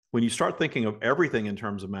when you start thinking of everything in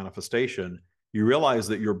terms of manifestation, you realize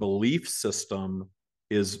that your belief system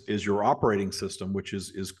is your operating system, which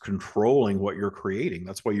is controlling what you're creating.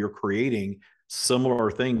 That's why you're creating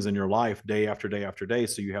similar things in your life day after day after day.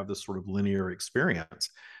 So you have this sort of linear experience.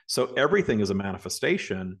 So everything is a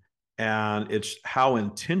manifestation, and it's how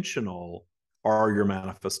intentional are your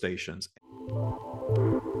manifestations.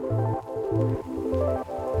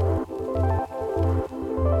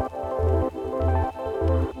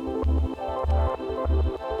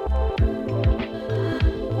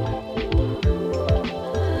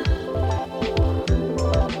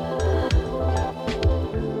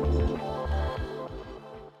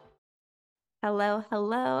 Hello,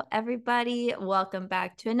 hello, everybody. Welcome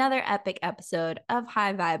back to another epic episode of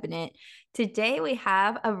High Vibin' It. Today we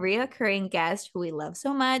have a reoccurring guest who we love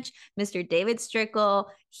so much, Mr. David Strickel.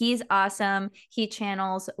 He's awesome. He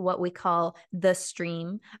channels what we call the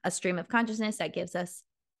stream, a stream of consciousness that gives us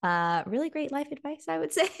really great life advice, I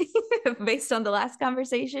would say, based on the last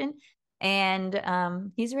conversation. And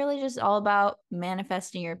he's really just all about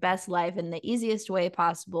manifesting your best life in the easiest way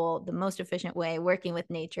possible, the most efficient way, working with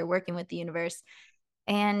nature, working with the universe.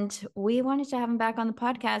 And we wanted to have him back on the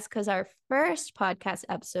podcast because our first podcast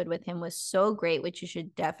episode with him was so great, which you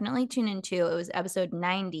should definitely tune into. It was episode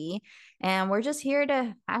 90. And we're just here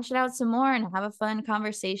to hash it out some more and have a fun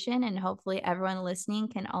conversation. And hopefully everyone listening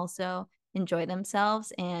can also enjoy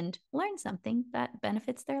themselves and learn something that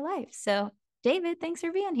benefits their life. So, David, thanks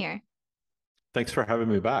for being here. Thanks for having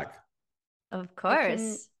me back. Of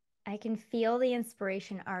course. I can feel the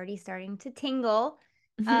inspiration already starting to tingle.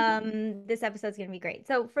 This episode's going to be great.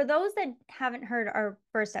 So for those that haven't heard our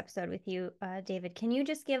first episode with you, David, can you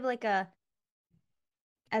just give like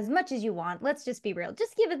as much as you want? Let's just be real.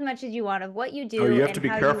 Just give as much as you want of what you do. Oh, you have to be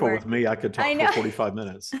careful with me. I could talk for 45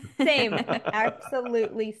 minutes. Same.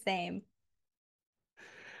 Absolutely same.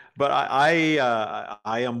 But I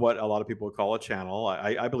am what a lot of people call a channel.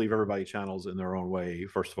 I believe everybody channels in their own way.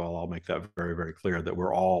 First of all, I'll make that very, very clear that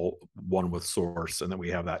we're all one with source and that we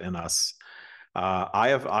have that in us. I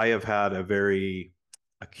have had a very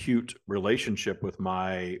acute relationship with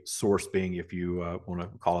my source being, if you want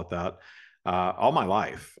to call it that, all my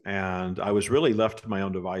life. And I was really left to my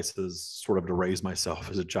own devices sort of to raise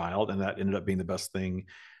myself as a child. And that ended up being the best thing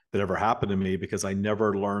that ever happened to me, because I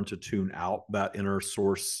never learned to tune out that inner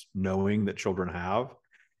source knowing that children have.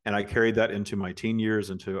 And I carried that into my teen years,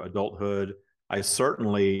 into adulthood. I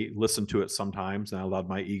certainly listened to it sometimes, and I allowed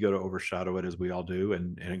my ego to overshadow it, as we all do,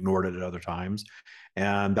 and ignored it at other times.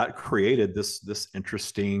 And that created this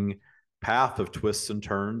interesting path of twists and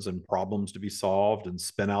turns and problems to be solved and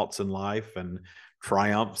spin outs in life and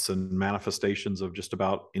triumphs and manifestations of just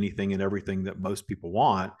about anything and everything that most people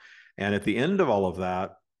want. And at the end of all of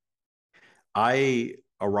that, I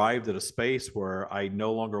arrived at a space where I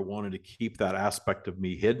no longer wanted to keep that aspect of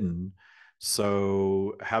me hidden.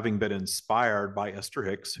 So, having been inspired by Esther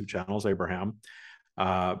Hicks, who channels Abraham,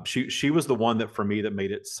 she was the one that, for me, that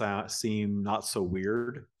made it seem not so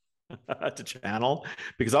weird to channel,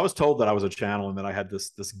 because I was told that I was a channel and that I had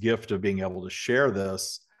this gift of being able to share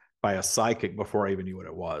this by a psychic before I even knew what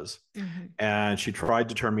it was. Mm-hmm. And she tried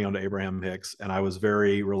to turn me on to Abraham Hicks, and I was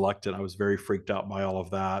very reluctant. I was very freaked out by all of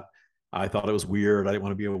that. I thought it was weird. I didn't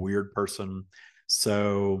want to be a weird person.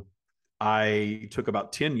 So I took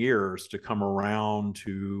about 10 years to come around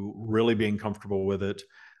to really being comfortable with it,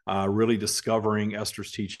 really discovering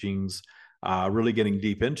Esther's teachings, really getting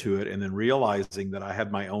deep into it, and then realizing that I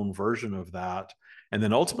had my own version of that, and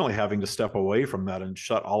then ultimately having to step away from that and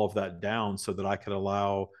shut all of that down so that I could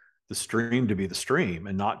allow the stream to be the stream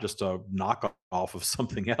and not just a knockoff of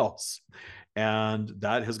something else. And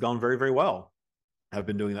that has gone very, very well. I've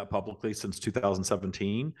been doing that publicly since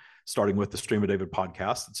 2017, starting with the Stream of David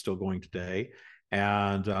podcast that's still going today.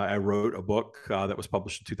 And I wrote a book that was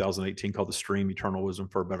published in 2018 called The Stream: Eternal Wisdom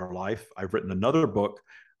for a Better Life. I've written another book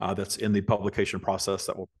that's in the publication process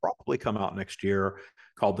that will probably come out next year,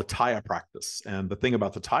 called The Taya Practice. And the thing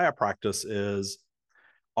about the Taya Practice is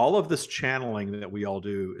all of this channeling that we all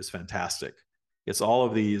do is fantastic. It's all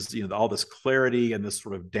of these, all this clarity and this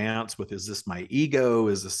sort of dance with, is this my ego?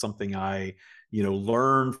 Is this something I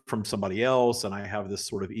learn from somebody else, and I have this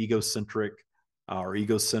sort of egocentric or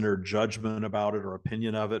ego-centered judgment about it or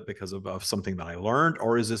opinion of it because of something that I learned?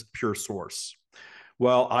 Or is this pure source?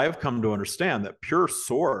 Well, I've come to understand that pure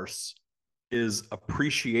source is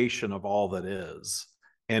appreciation of all that is,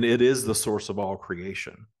 and it is the source of all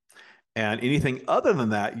creation. And anything other than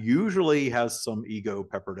that usually has some ego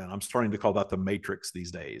peppered in. I'm starting to call that the matrix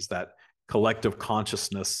these days, that collective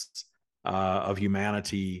consciousness of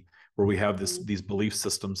humanity, where we have these belief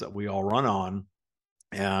systems that we all run on.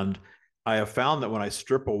 And I have found that when I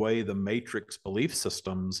strip away the matrix belief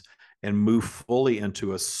systems and move fully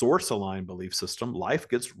into a source aligned belief system, life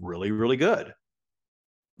gets really, really good.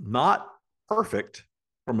 Not perfect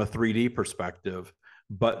from a 3D perspective,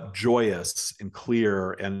 but joyous and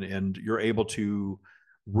clear, and you're able to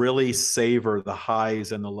really savor the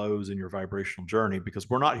highs and the lows in your vibrational journey, because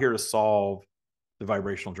we're not here to solve the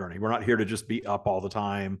vibrational journey. We're not here to just be up all the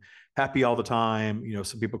time, happy all the time.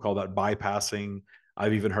 Some people call that bypassing.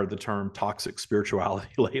 I've even heard the term toxic spirituality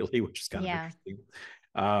lately, which is kind of interesting.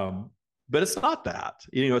 But it's not that.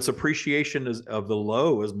 It's appreciation of the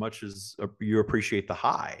low as much as you appreciate the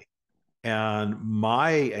high. And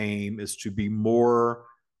my aim is to be more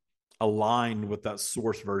aligned with that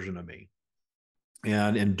source version of me.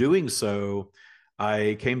 And in doing so,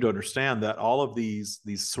 I came to understand that all of these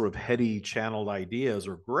sort of heady channeled ideas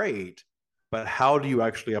are great, but how do you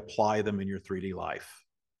actually apply them in your 3D life?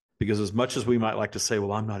 Because as much as we might like to say,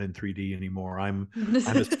 well, I'm not in 3D anymore. I'm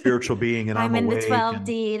a spiritual being and I'm in awake. the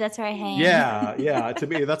 12D. That's where I hang. Yeah. To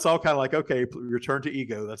me, that's all kind of like, okay, return to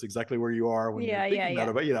ego. That's exactly where you are when you're thinking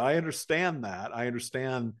that. But I understand that. I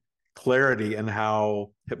understand clarity and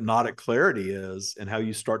how hypnotic clarity is, and how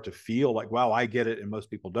you start to feel like, wow, I get it, and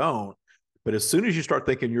most people don't. But as soon as you start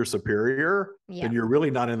thinking you're superior, then you're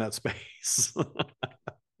really not in that space.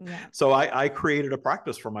 So I created a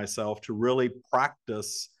practice for myself to really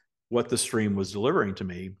practice what the stream was delivering to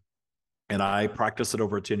me. And I practiced it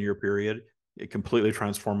over a 10-year period. It completely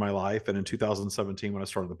transformed my life. And in 2017, when I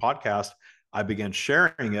started the podcast, I began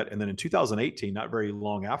sharing it. And then in 2018, not very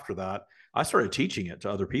long after that, I started teaching it to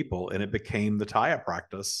other people, and it became the Taya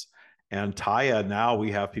practice. And Taya, now we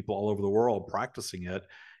have people all over the world practicing it.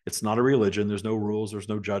 It's not a religion. There's no rules. There's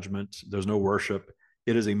no judgment. There's no worship.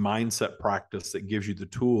 It is a mindset practice that gives you the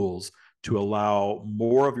tools to allow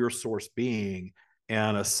more of your source being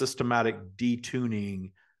and a systematic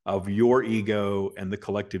detuning of your ego and the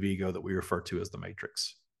collective ego that we refer to as the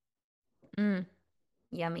matrix.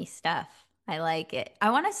 Yummy stuff. I like it. I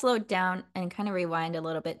want to slow down and kind of rewind a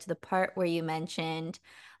little bit to the part where you mentioned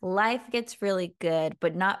life gets really good,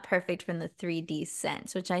 but not perfect from the 3D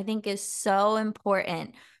sense, which I think is so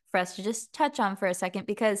important for us to just touch on for a second,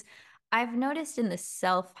 because I've noticed in the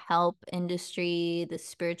self-help industry, the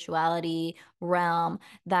spirituality realm,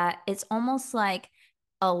 that it's almost like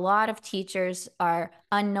a lot of teachers are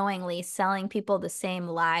unknowingly selling people the same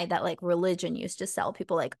lie that like religion used to sell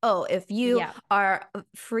people, like, oh, if you are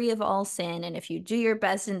free of all sin and if you do your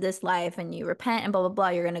best in this life and you repent and blah, blah, blah,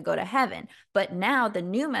 you're going to go to heaven. But now the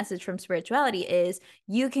new message from spirituality is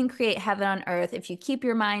you can create heaven on earth if you keep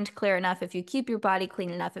your mind clear enough, if you keep your body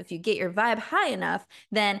clean enough, if you get your vibe high enough,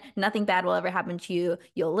 then nothing bad will ever happen to you.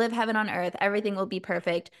 You'll live heaven on earth. Everything will be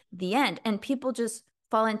perfect. The end. And people just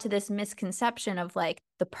fall into this misconception of like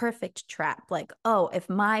the perfect trap. Like, oh, if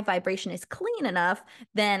my vibration is clean enough,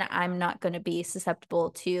 then I'm not going to be susceptible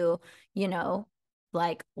to,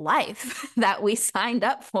 like life that we signed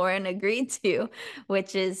up for and agreed to,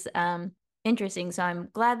 which is interesting. So I'm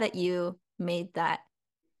glad that you made that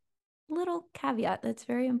little caveat. That's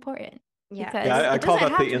very important. I call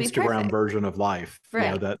that the Instagram version of life.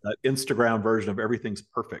 Right. That Instagram version of everything's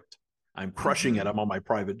perfect. I'm crushing it. I'm on my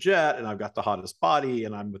private jet and I've got the hottest body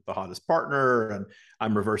and I'm with the hottest partner and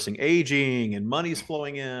I'm reversing aging and money's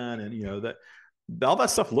flowing in, and that all that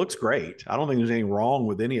stuff looks great. I don't think there's anything wrong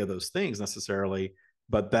with any of those things necessarily,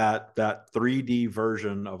 but that 3D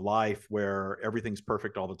version of life where everything's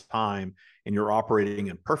perfect all the time and you're operating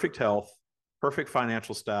in perfect health, perfect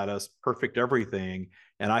financial status, perfect everything.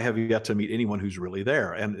 And I have yet to meet anyone who's really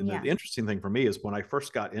there. And the interesting thing for me is when I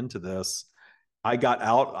first got into this, I got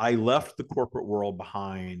out, I left the corporate world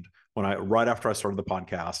behind right after I started the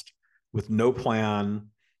podcast with no plan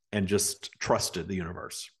and just trusted the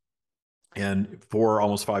universe. And for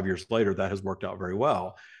almost 5 years later, that has worked out very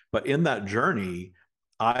well. But in that journey,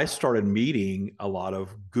 I started meeting a lot of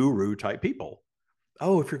guru type people.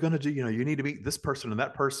 Oh, if you're going to do, you need to meet this person and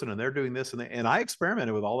that person, and they're doing this. And I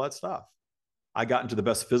experimented with all that stuff. I got into the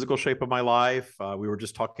best physical shape of my life. We were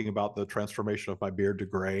just talking about the transformation of my beard to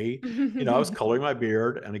gray. I was coloring my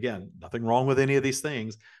beard. And again, nothing wrong with any of these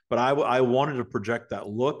things, but I wanted to project that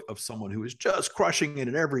look of someone who is just crushing it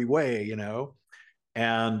in every way,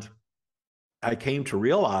 And I came to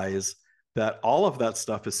realize that all of that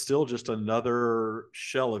stuff is still just another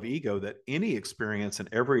shell of ego, that any experience and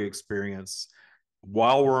every experience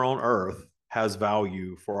while we're on earth has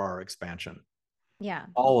value for our expansion. Yeah.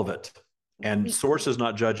 All of it. And source is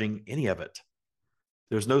not judging any of it.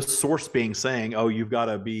 There's no source being saying, oh, you've got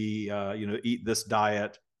to be, eat this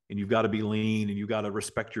diet and you've got to be lean and you've got to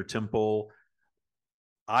respect your temple.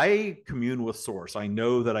 I commune with source. I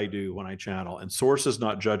know that I do when I channel, and source is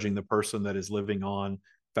not judging the person that is living on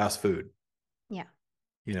fast food. Yeah.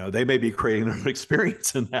 You know, they may be creating their own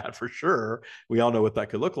experience in that for sure. We all know what that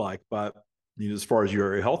could look like, but you know, as far as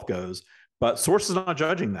your health goes, but source is not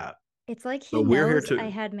judging that. It's like he So we're here knows to. I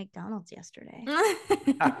had McDonald's yesterday.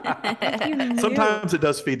 You knew. Sometimes it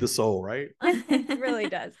does feed the soul, right? It really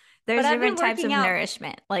does. There's But I've been different types of working out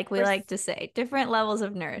nourishment, like we for like to say, different levels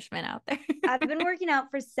of nourishment out there. I've been working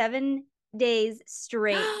out for 7 days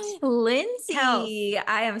straight. Lindsay,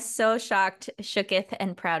 I am so shocked, shooketh,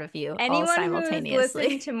 and proud of you all Anyone who's simultaneously.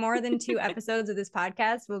 listened to more than 2 episodes of this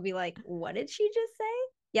podcast will be like, what did she just say?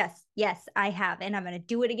 Yes, I have. And I'm going to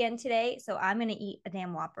do it again today. So I'm going to eat a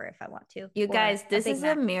damn Whopper if I want to. You guys, this Big is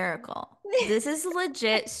Mac. a miracle. This is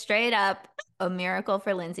legit, straight up a miracle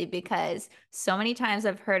for Lindsay, because so many times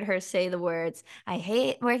I've heard her say the words, I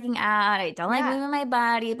hate working out, I don't like moving my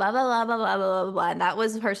body, blah, blah, blah, blah, blah, blah, blah, blah. And that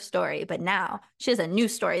was her story. But now she has a new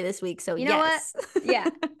story this week. So You know yes. what? Yeah.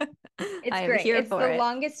 It's I am great. here It's for the it.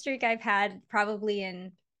 longest streak I've had probably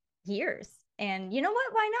in years. And you know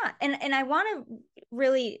what? Why not? And I want to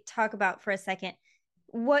really talk about for a second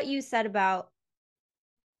what you said about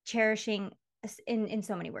cherishing in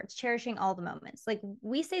so many words, cherishing all the moments. Like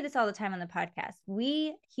we say this all the time on the podcast.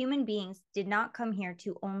 We human beings did not come here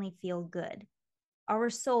to only feel good.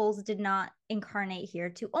 Our souls did not incarnate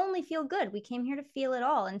here to only feel good. We came here to feel it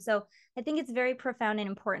all. And so I think it's very profound and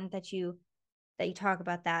important that you talk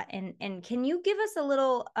about that. And can you give us a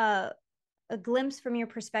little a glimpse from your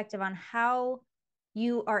perspective on how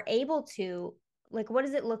you are able to, like, what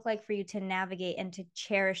does it look like for you to navigate and to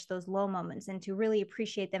cherish those low moments and to really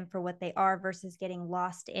appreciate them for what they are versus getting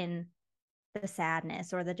lost in the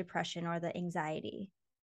sadness or the depression or the anxiety?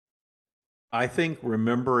 I think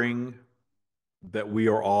remembering that we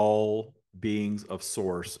are all beings of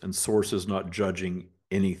source, and source is not judging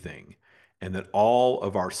anything, and that all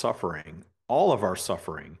of our suffering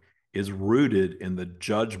is rooted in the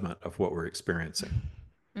judgment of what we're experiencing.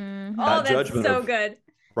 Mhm. Oh, That that's judgment so of- good.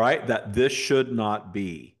 Right? That this should not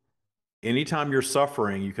be. Anytime you're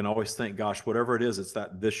suffering, you can always think, gosh, whatever it is, it's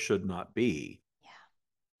that this should not be. Yeah.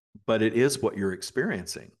 But it is what you're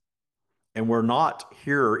experiencing. And we're not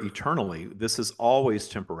here eternally. This is always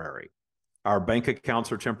temporary. Our bank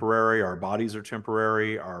accounts are temporary. Our bodies are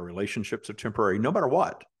temporary. Our relationships are temporary, no matter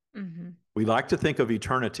what. Mm-hmm. We like to think of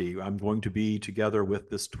eternity. I'm going to be together with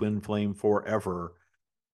this twin flame forever,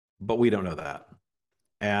 but we don't know that.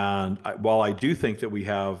 And while I do think that we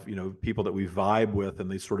have, you know, people that we vibe with and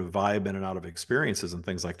they sort of vibe in and out of experiences and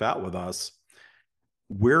things like that with us,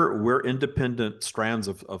 we're independent strands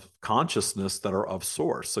of consciousness that are of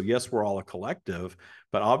source. So yes, we're all a collective,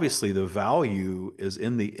 but obviously the value is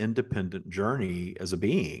in the independent journey as a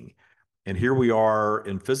being. And here we are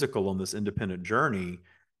in physical on this independent journey.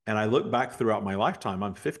 And I look back throughout my lifetime,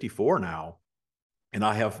 I'm 54 now, and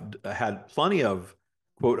I have had plenty of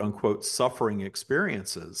quote unquote suffering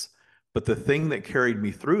experiences. But the thing that carried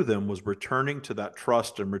me through them was returning to that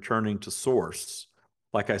trust and returning to source.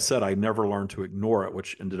 Like I said, I never learned to ignore it,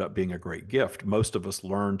 which ended up being a great gift. Most of us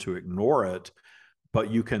learn to ignore it, but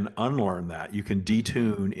you can unlearn that. You can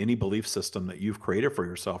detune any belief system that you've created for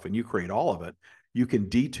yourself, and you create all of it. You can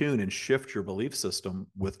detune and shift your belief system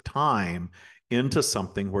with time into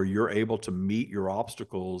something where you're able to meet your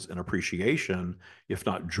obstacles in appreciation, if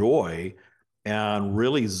not joy, and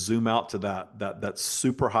really zoom out to that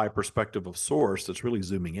super high perspective of source that's really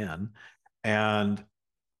zooming in and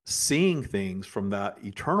seeing things from that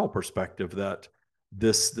eternal perspective, that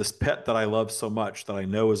this pet that I love so much, that I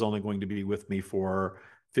know is only going to be with me for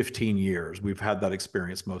 15 years. We've had that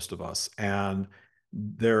experience, most of us, and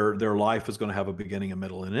their life is going to have a beginning, a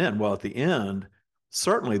middle, and an end. Well, at the end,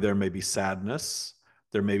 certainly there may be sadness.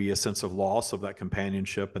 There may be a sense of loss of that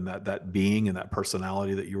companionship and that being and that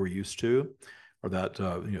personality that you were used to, or that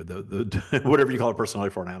you know, the whatever you call a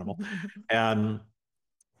personality for an animal, and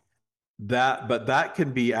but that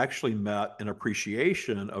can be actually met in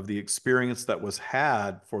appreciation of the experience that was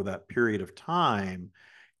had for that period of time,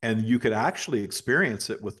 and you could actually experience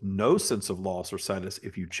it with no sense of loss or sadness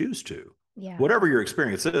if you choose to. Yeah. Whatever your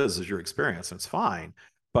experience is your experience, and it's fine.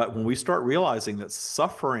 But when we start realizing that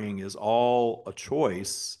suffering is all a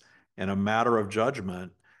choice and a matter of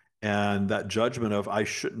judgment, and that judgment of I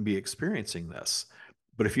shouldn't be experiencing this.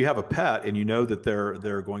 But if you have a pet and you know that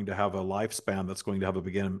they're going to have a lifespan that's going to have a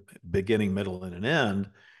beginning, middle, and an end,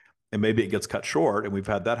 and maybe it gets cut short, and we've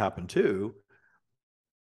had that happen too,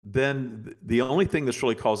 then the only thing that's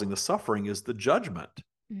really causing the suffering is the judgment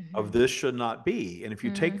of this should not be. And if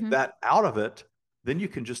you take that out of it, then you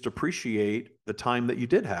can just appreciate the time that you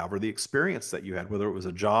did have or the experience that you had, whether it was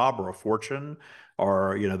a job or a fortune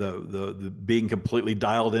or, you know, the being completely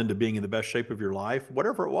dialed into being in the best shape of your life,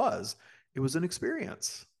 whatever it was an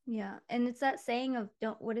experience. Yeah. And it's that saying of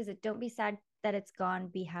what is it? Don't be sad that it's gone,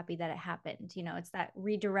 be happy that it happened. You know, it's that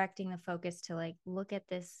redirecting the focus to like, look at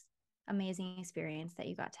this amazing experience that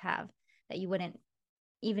you got to have that you wouldn't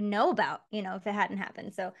even know about, you know, if it hadn't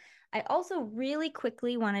happened. So I also really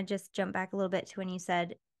quickly want to just jump back a little bit to when you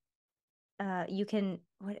said you can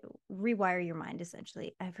rewire your mind,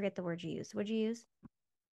 essentially. I forget the word you used. What'd you use?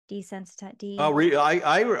 Desensitize.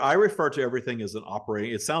 I refer to everything as an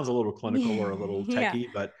operating. It sounds a little clinical or a little techie,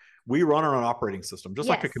 but we run on an operating system just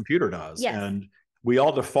like a computer does. Yes. And we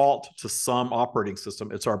all default to some operating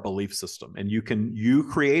system. It's our belief system. And you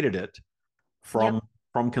created it from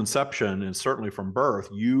conception and certainly from birth.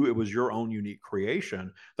 It was your own unique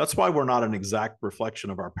creation. That's why we're not an exact reflection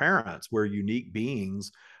of our parents. We're unique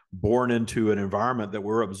beings born into an environment that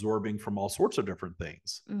we're absorbing from all sorts of different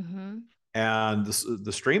things. Mm-hmm. And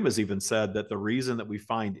the stream has even said that the reason that we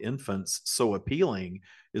find infants so appealing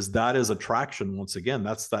is that is attraction. Once again,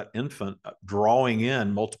 that's that infant drawing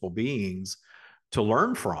in multiple beings to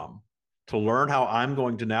learn from, to learn how I'm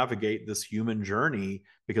going to navigate this human journey,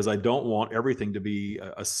 because I don't want everything to be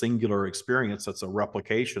a singular experience that's a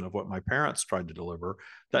replication of what my parents tried to deliver.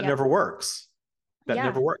 That never works. That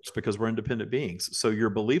never works because we're independent beings. So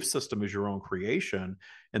your belief system is your own creation.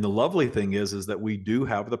 And the lovely thing is that we do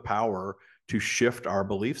have the power to shift our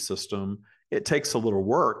belief system. It takes a little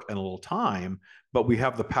work and a little time, but we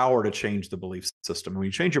have the power to change the belief system. And when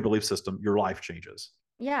you change your belief system, your life changes.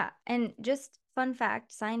 Yeah. And just fun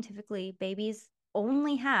fact, scientifically, babies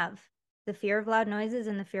only have the fear of loud noises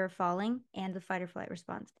and the fear of falling and the fight or flight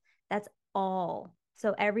response. That's all.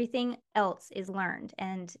 So everything else is learned.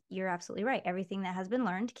 And you're absolutely right. Everything that has been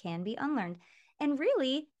learned can be unlearned. And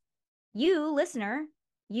really, you, listener,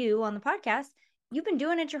 you on the podcast, you've been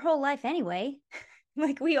doing it your whole life anyway.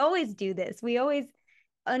 Like we always do this. We always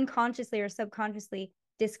unconsciously or subconsciously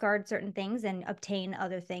discard certain things and obtain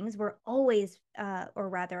other things. We're always, or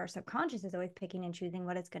rather our subconscious is always picking and choosing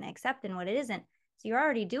what it's going to accept and what it isn't. So you're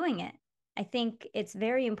already doing it. I think it's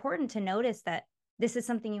very important to notice that this is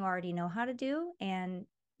something you already know how to do. And,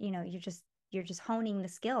 you know, you're just honing the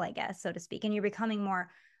skill, I guess, so to speak. And you're becoming more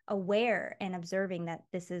aware and observing that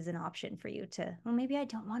this is an option for you to, well, maybe I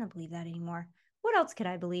don't want to believe that anymore. What else could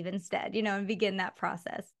I believe instead? You know, and begin that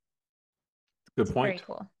process. Good point. Very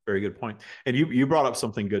cool. Very good point. And you brought up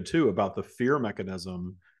something good too about the fear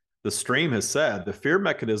mechanism. The stream has said the fear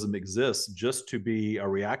mechanism exists just to be a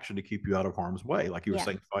reaction to keep you out of harm's way, like you were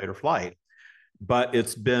saying, fight or flight. But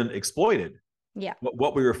it's been exploited. Yeah.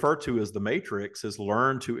 What we refer to as the matrix has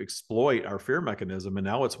learned to exploit our fear mechanism, and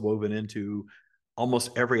now it's woven into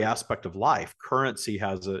almost every aspect of life. Currency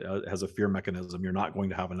has a fear mechanism. You're not going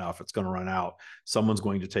to have enough. It's going to run out. Someone's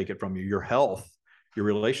going to take it from you. Your health, your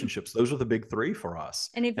relationships, those are the big three for us.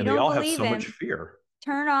 And if you and don't they all believe have so much fear.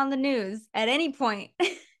 Turn on the news at any point.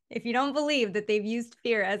 If you don't believe that they've used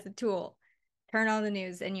fear as a tool, turn on the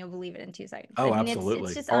news and you'll believe it in 2 seconds. Oh, I mean,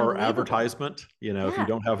 absolutely. It's just or advertisement, you know, if you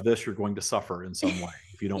don't have this, you're going to suffer in some way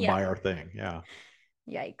if you don't buy our thing. Yeah.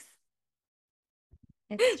 Yikes.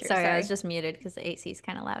 Sorry, I was just muted because the AC is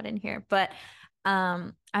kind of loud in here. But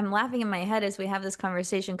I'm laughing in my head as we have this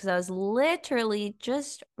conversation because I was literally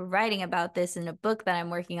just writing about this in a book that I'm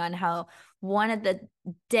working on, how one of the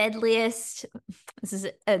deadliest, this is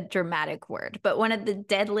a dramatic word, but one of the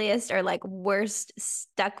deadliest or like worst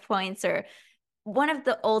stuck points, or one of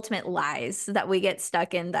the ultimate lies that we get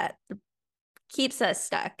stuck in that keeps us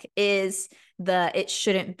stuck, is it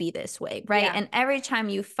shouldn't be this way, right? And every time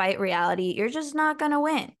you fight reality, you're just not going to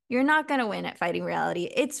win. You're not going to win at fighting reality.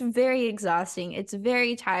 It's very exhausting. It's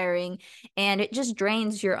very tiring, and it just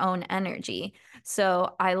drains your own energy.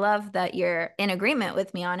 So I love that you're in agreement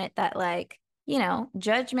with me on it, that like, you know,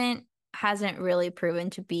 judgment hasn't really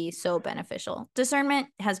proven to be so beneficial. Discernment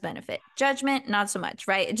has benefit. Judgment, not so much,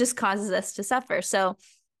 right? It just causes us to suffer. So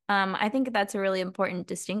I think that's a really important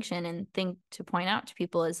distinction and thing to point out to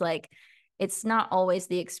people, is like, it's not always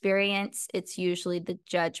the experience. It's usually the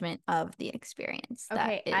judgment of the experience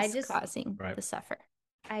that is causing the suffer.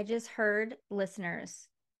 I just heard listeners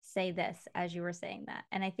say this as you were saying that.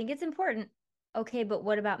 And I think it's important. Okay, but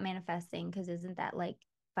what about manifesting? Because isn't that like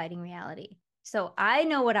fighting reality? So I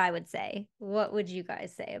know what I would say. What would you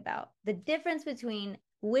guys say about the difference between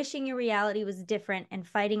wishing your reality was different and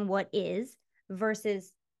fighting what is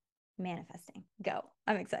versus manifesting? Go.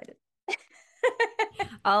 I'm excited.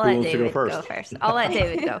 I'll let David go first. I'll let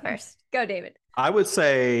David go first. Go, David. I would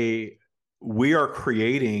say we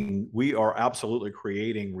are absolutely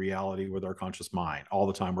creating reality with our conscious mind all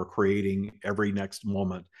the time. We're creating every next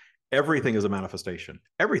moment. Everything is a manifestation.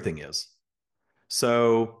 Everything is.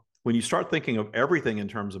 So when you start thinking of everything in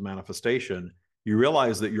terms of manifestation, you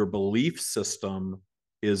realize that your belief system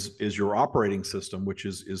is your operating system, which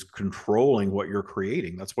is controlling what you're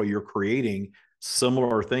creating. That's why you're creating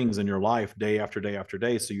similar things in your life day after day after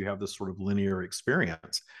day. So you have this sort of linear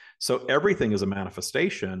experience. So everything is a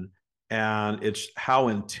manifestation, and it's how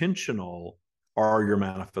intentional are your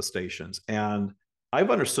manifestations. And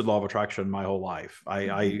I've understood law of attraction my whole life.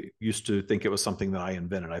 I used to think it was something that I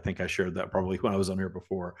invented. I think I shared that probably when I was on here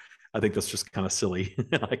before. I think that's just kind of silly.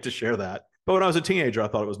 I like to share that. But when I was a teenager, I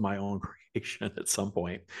thought it was my own creation at some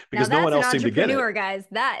point because no one else seemed to get it. Guys,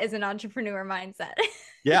 that is an entrepreneur mindset.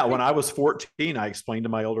 Yeah, when I was 14, I explained to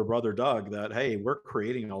my older brother Doug that, hey, we're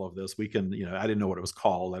creating all of this. We can, I didn't know what it was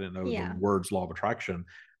called. I didn't know the words law of attraction,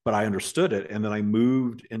 but I understood it. And then I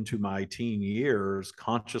moved into my teen years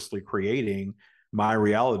consciously creating my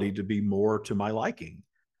reality to be more to my liking.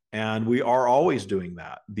 And we are always doing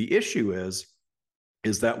that. The issue is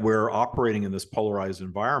that we're operating in this polarized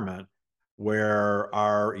environment where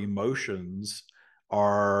our emotions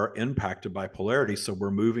are impacted by polarity. So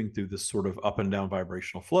we're moving through this sort of up and down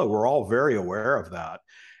vibrational flow. We're all very aware of that.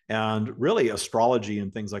 And really, astrology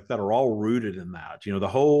and things like that are all rooted in that. The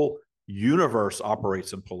whole universe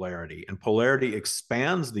operates in polarity, and polarity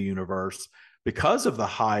expands the universe because of the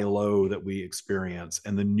high low that we experience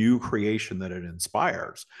and the new creation that it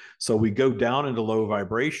inspires. So we go down into low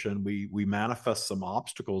vibration, we manifest some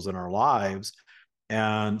obstacles in our lives,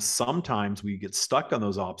 and sometimes we get stuck on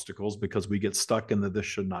those obstacles because we get stuck in the this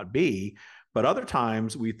should not be. But other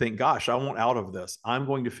times we think, gosh, I want out of this. I'm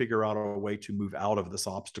going to figure out a way to move out of this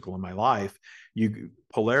obstacle in my life.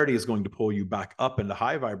 Polarity is going to pull you back up into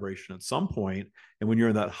high vibration at some point. And when you're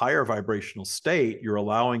in that higher vibrational state, you're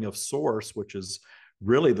allowing of source, which is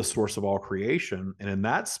really the source of all creation. And in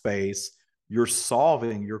that space, you're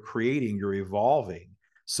solving, you're creating, you're evolving.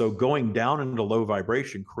 So going down into low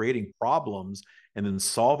vibration, creating problems, and then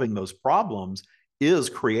solving those problems is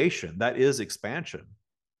creation. That is expansion.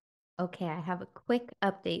 Okay, I have a quick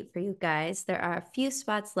update for you guys. There are a few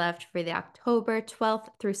spots left for the October 12th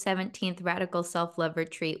through 17th Radical Self-Love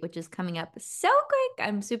Retreat, which is coming up so quick.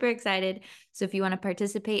 I'm super excited. So if you want to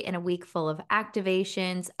participate in a week full of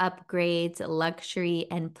activations, upgrades, luxury,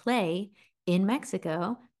 and play in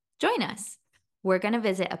Mexico, join us. We're going to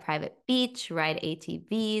visit a private beach, ride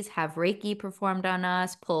ATVs, have Reiki performed on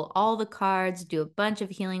us, pull all the cards, do a bunch of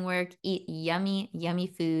healing work, eat yummy, yummy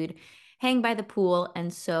food, hang by the pool,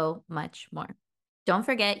 and so much more. Don't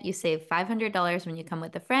forget, you save $500 when you come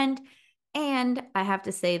with a friend. And I have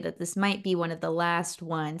to say that this might be one of the last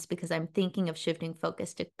ones because I'm thinking of shifting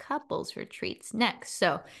focus to couples retreats next.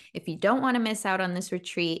 So if you don't want to miss out on this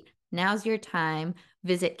retreat, now's your time.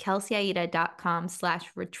 Visit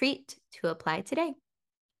kelseyhaida.com/retreat to apply today.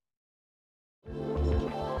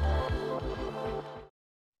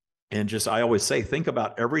 And I always say, think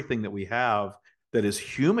about everything that we have that is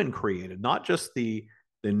human created, not just the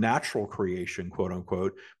natural creation, quote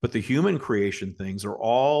unquote, but the human creation things are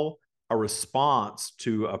all a response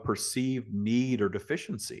to a perceived need or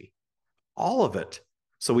deficiency. All of it.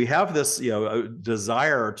 So we have this, a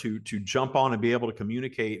desire to jump on and be able to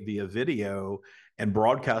communicate via video and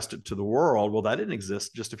broadcast it to the world. Well, that didn't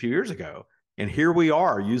exist just a few years ago. And here we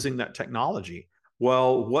are using that technology.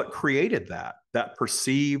 Well, what created that? That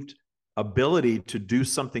perceived ability to do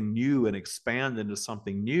something new and expand into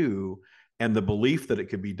something new, and the belief that it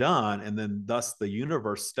could be done. And then thus the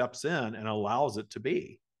universe steps in and allows it to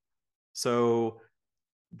be. So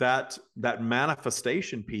that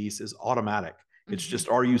manifestation piece is automatic. It's just,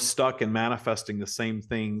 are you stuck in manifesting the same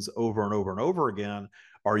things over and over and over again?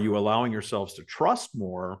 Are you allowing yourselves to trust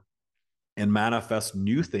more and manifest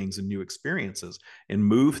new things and new experiences and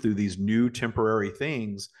move through these new temporary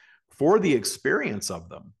things for the experience of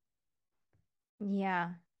them? Yeah,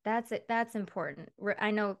 that's it. That's important. I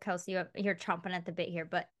know, Kelsey, you're chomping at the bit here,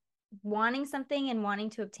 but wanting something and wanting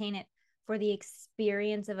to obtain it for the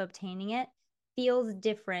experience of obtaining it feels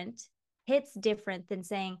different, hits different than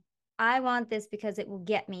saying, I want this because it will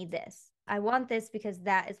get me this. I want this because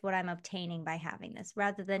that is what I'm obtaining by having this,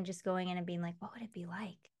 rather than just going in and being like, what would it be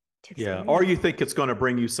like? Yeah. Or you think it's going to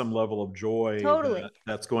bring you some level of joy. Totally.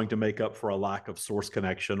 That's going to make up for a lack of source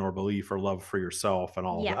connection or belief or love for yourself and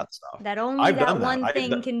all of that stuff. That only that one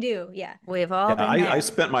thing can do. Yeah. We've all been there. I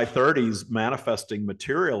spent my 30s manifesting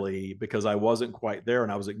materially because I wasn't quite there,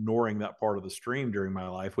 and I was ignoring that part of the stream during my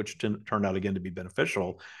life, which turned out again to be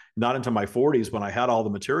beneficial. Not until my 40s when I had all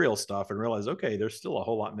the material stuff and realized, okay, there's still a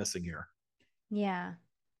whole lot missing here. Yeah.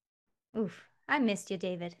 Oof. I missed you,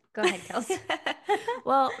 David. Go ahead, Kels.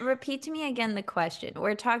 Well, repeat to me again the question.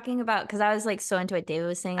 We're talking about, because I was like so into what David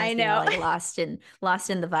was saying, I was I getting all know. like lost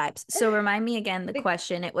in the vibes. So remind me again the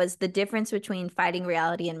question. It was the difference between fighting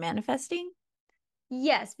reality and manifesting.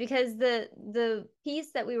 Yes, because the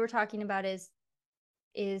piece that we were talking about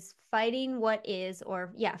is fighting what is,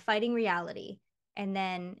 or yeah, fighting reality. And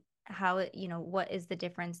then how it, what is the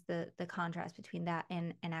difference, the contrast between that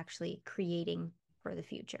and actually creating for the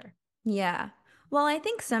future. Yeah. Well, I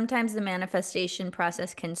think sometimes the manifestation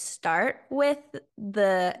process can start with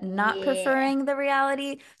the not Yeah. preferring the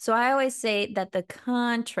reality. So I always say that the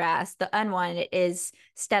contrast, the unwanted, is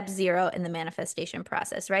step 0 in the manifestation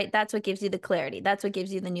process, right? That's what gives you the clarity. That's what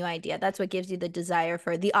gives you the new idea. That's what gives you the desire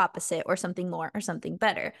for the opposite or something more or something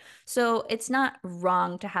better. So it's not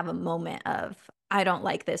wrong to have a moment of, I don't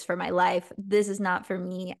like this for my life. This is not for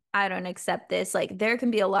me. I don't accept this. Like there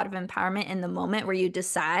can be a lot of empowerment in the moment where you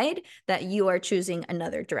decide that you are choosing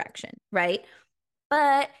another direction, right?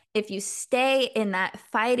 But if you stay in that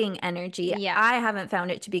fighting energy, Yeah. I haven't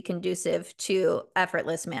found it to be conducive to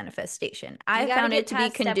effortless manifestation. I gotta found get it to be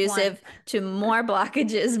past step conducive 1. to more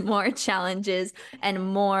blockages, more challenges, and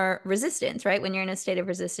more resistance, right? When you're in a state of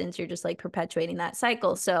resistance, you're just like perpetuating that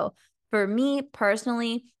cycle. So for me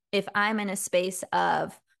personally, if I'm in a space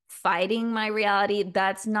of fighting my reality,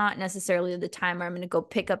 that's not necessarily the time where I'm going to go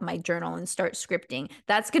pick up my journal and start scripting.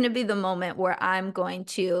 That's going to be the moment where I'm going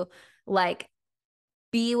to like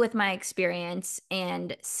be with my experience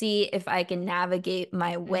and see if I can navigate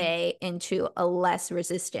my way into a less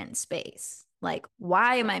resistant space. Like,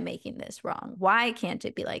 why am I making this wrong? Why can't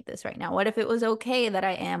it be like this right now? What if it was okay that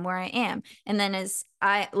I am where I am? And then as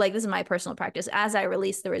I like, this is my personal practice, as I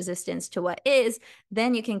release the resistance to what is,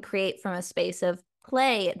 then you can create from a space of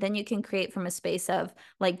play. Then you can create from a space of,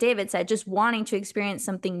 like David said, just wanting to experience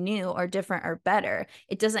something new or different or better.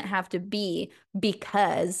 It doesn't have to be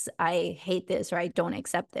because I hate this or I don't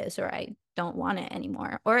accept this or I don't want it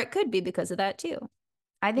anymore. Or it could be because of that too.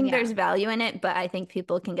 I think there's value in it, but I think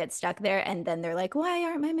people can get stuck there and then they're like, why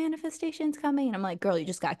aren't my manifestations coming? And I'm like, girl, you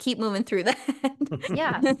just got to keep moving through that.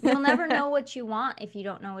 Yeah. You'll never know what you want if you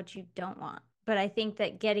don't know what you don't want. But I think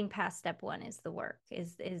that getting past step 1 is the work,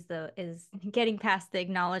 is getting past the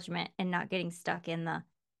acknowledgement and not getting stuck in the,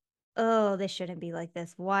 oh, this shouldn't be like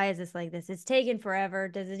this. Why is this like this? It's taken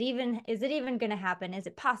forever. Is it even going to happen? Is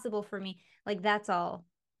it possible for me? Like that's all.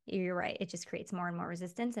 You're right. It just creates more and more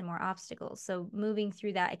resistance and more obstacles. So moving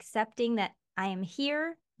through that, accepting that I am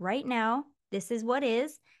here right now. This is what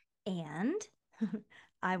is, and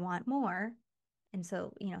I want more. And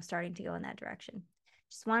so, starting to go in that direction.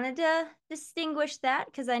 Just wanted to distinguish that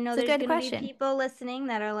because I know It's a there's good going to be question. people listening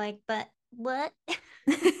that are like, but what?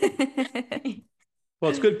 Well,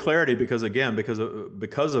 it's good clarity because again, because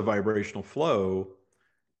of vibrational flow,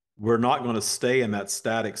 we're not going to stay in that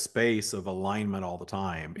static space of alignment all the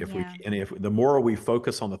time. Yeah. If the more we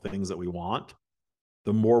focus on the things that we want,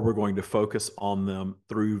 the more we're going to focus on them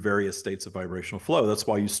through various states of vibrational flow. That's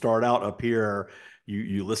why you start out up here,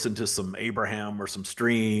 you listen to some Abraham or some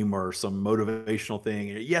stream or some motivational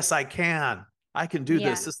thing. Yes, I can do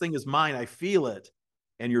this. This thing is mine. I feel it.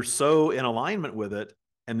 And you're so in alignment with it.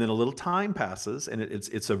 And then a little time passes, and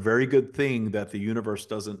it's a very good thing that the universe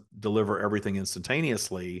doesn't deliver everything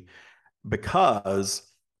instantaneously,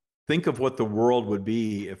 because think of what the world would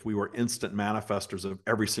be if we were instant manifestors of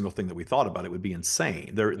every single thing that we thought about. It would be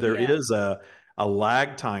insane. There is a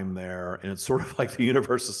lag time there, and it's sort of like the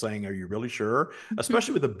universe is saying, are you really sure?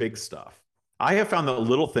 Especially with the big stuff. I have found that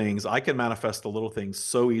little things, I can manifest the little things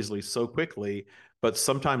so easily, so quickly, but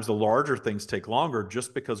sometimes the larger things take longer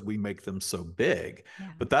just because we make them so big. Yeah.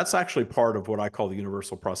 But that's actually part of what I call the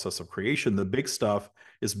universal process of creation. The big stuff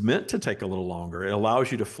is meant to take a little longer. It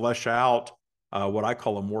allows you to flesh out what I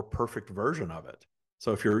call a more perfect version of it.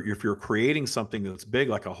 So if you're creating something that's big,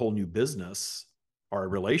 like a whole new business or a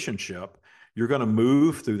relationship, you're going to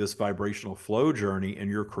move through this vibrational flow journey in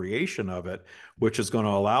your creation of it, which is going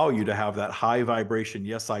to allow you to have that high vibration,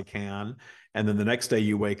 yes, I can. And then the next day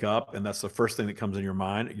you wake up and that's the first thing that comes in your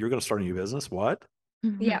mind. You're going to start a new business. What?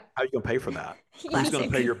 Yeah. How are you going to pay for that? Who's Classic. going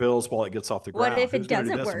to pay your bills while it gets off the What ground? if it Who's going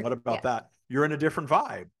to do doesn't this? And work? what about Yeah. that? You're in a different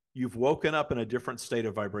vibe. You've woken up in a different state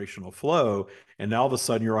of vibrational flow, and now all of a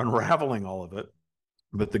sudden you're unraveling all of it.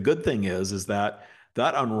 But the good thing is that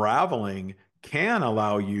that unraveling can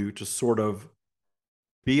allow you to sort of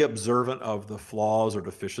be observant of the flaws or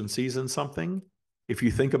deficiencies in something. If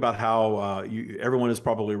you think about how everyone has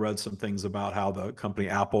probably read some things about how the company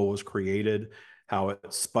Apple was created, how it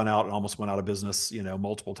spun out and almost went out of business,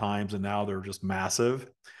 multiple times, and now they're just massive.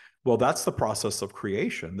 Well, that's the process of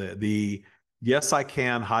creation. yes, I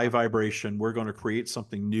can, high vibration. We're going to create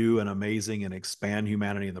something new and amazing and expand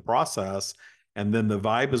humanity in the process. And then the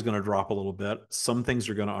vibe is going to drop a little bit. Some things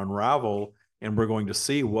are going to unravel, and we're going to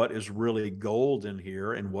see what is really gold in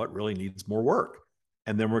here and what really needs more work.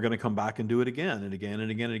 And then we're going to come back and do it again and again and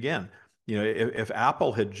again and again. You know, if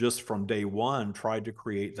Apple had just from day one tried to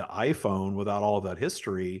create the iPhone without all of that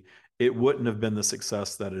history, it wouldn't have been the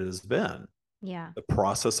success that it has been. Yeah. The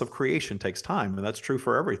process of creation takes time, and that's true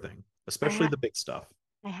for everything, especially the big stuff.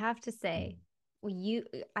 I have to say,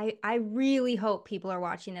 I really hope people are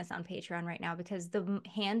watching this on Patreon right now, because the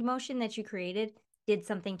hand motion that you created did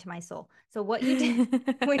something to my soul. So what you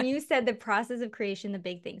did when you said the process of creation, the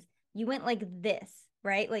big things, you went like this,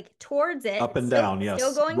 right? Like towards it, Up and down, yes.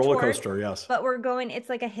 Still going roller towards, coaster, yes. but we're going, it's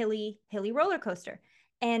like a hilly roller coaster.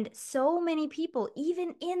 And so many people,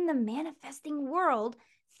 even in the manifesting world,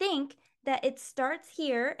 think that it starts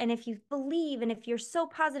here. And if you believe, and if you're so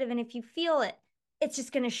positive, and if you feel it, it's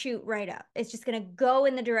just going to shoot right up. It's just going to go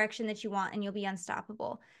in the direction that you want, and you'll be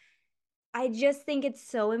unstoppable. I just think it's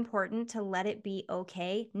so important to let it be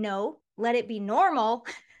okay. No, let it be normal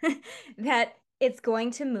that it's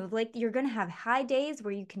going to move. Like, you're going to have high days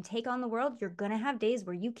where you can take on the world. You're going to have days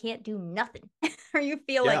where you can't do nothing or you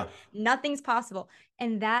feel like nothing's possible.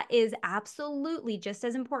 And that is absolutely just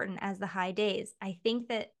as important as the high days. I think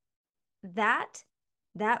that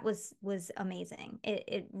was amazing.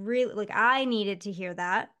 It really, like, I needed to hear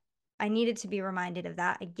that. I needed to be reminded of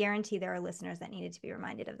that. I guarantee there are listeners that needed to be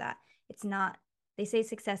reminded of that. It's not, they say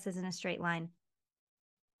success isn't a straight line.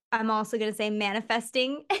 I'm also going to say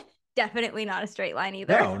manifesting, definitely not a straight line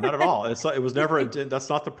either. No, not at all. It was never, that's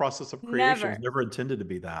not the process of creation. It was never intended to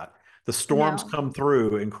be that. The storms come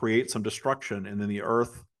through and create some destruction, and then the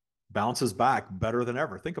earth bounces back better than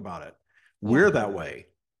ever. Think about it. We're that way.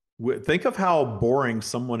 Think of how boring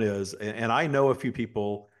someone is. And I know a few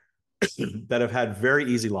people that have had very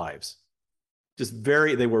easy lives.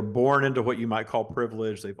 They were born into what you might call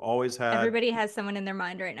privilege. They've always had. Everybody has someone in their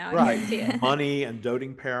mind right now. Right. Money and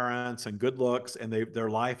doting parents and good looks. And their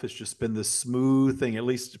life has just been this smooth thing, at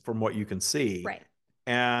least from what you can see. Right.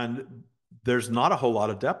 And there's not a whole lot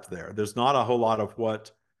of depth there. There's not a whole lot of what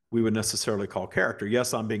we would necessarily call character.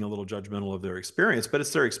 Yes, I'm being a little judgmental of their experience, but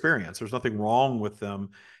it's their experience. There's nothing wrong with them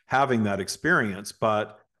having that experience.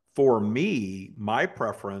 But for me, my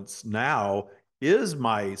preference now is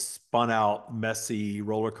my spun out, messy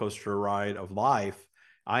roller coaster ride of life.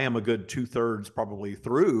 I am a good 2/3 probably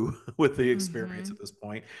through with the experience at this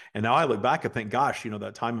point. And now I look back and think, gosh,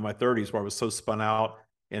 that time in my 30s where I was so spun out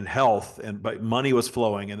in health, but money was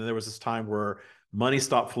flowing. And then there was this time where money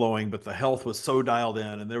stopped flowing, but the health was so dialed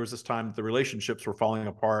in. And there was this time that the relationships were falling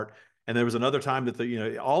apart. And there was another time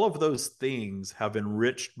that all of those things have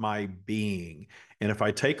enriched my being. And if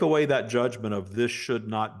I take away that judgment of this should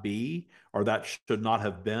not be, or that should not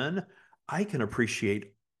have been, I can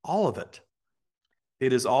appreciate all of it.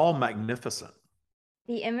 It is all magnificent.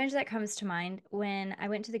 The image that comes to mind when I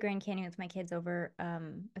went to the Grand Canyon with my kids over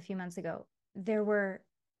a few months ago, there were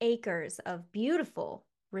acres of beautiful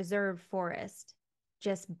reserve forest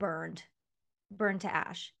just burned to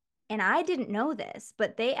ash. And I didn't know this,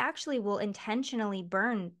 but they actually will intentionally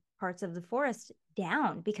burn parts of the forest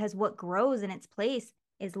down because what grows in its place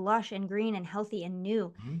is lush and green and healthy and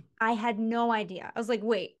new. I had no idea. I was like,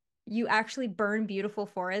 wait, you actually burn beautiful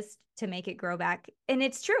forest to make it grow back? And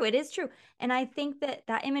it's true. It is true. And I think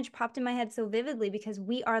that image popped in my head so vividly because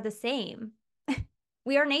we are the same.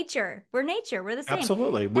 We are nature. We're nature. We're the same.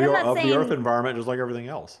 Absolutely. We are of the earth environment just like everything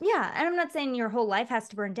else. Yeah. And I'm not saying your whole life has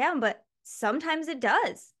to burn down, but sometimes it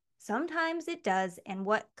does. Sometimes it does. And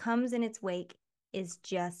what comes in its wake is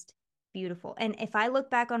just beautiful. And if I look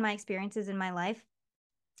back on my experiences in my life,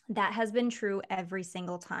 that has been true every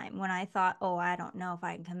single time. When I thought, oh, I don't know if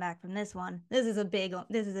I can come back from this one. This is a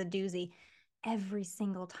doozy. Every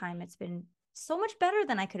single time it's been so much better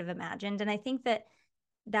than I could have imagined. And I think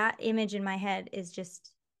that image in my head is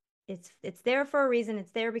just, it's there for a reason.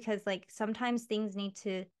 It's there because like sometimes things need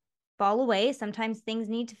to fall away. Sometimes things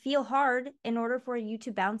need to feel hard in order for you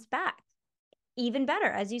to bounce back even better,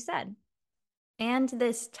 as you said. And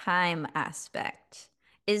this time aspect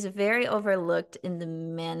is very overlooked in the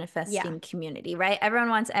manifesting community, right? Everyone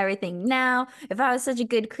wants everything now. If I was such a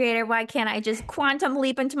good creator, why can't I just quantum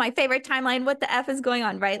leap into my favorite timeline? What the F is going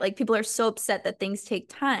on, right? Like people are so upset that things take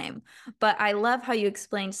time. But I love how you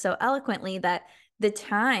explained so eloquently that the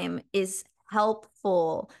time is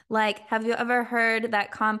helpful. Like, have you ever heard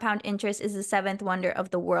that compound interest is the seventh wonder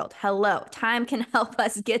of the world? Hello, time can help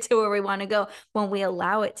us get to where we want to go when we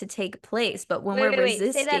allow it to take place. But when we're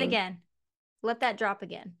resisting, say that again. Let that drop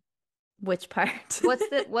again. Which part?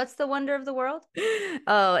 What's the wonder of the world?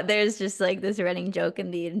 Oh, there's just like this running joke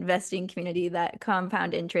in the investing community that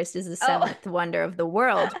compound interest is the seventh wonder of the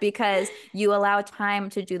world because you allow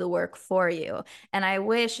time to do the work for you. And I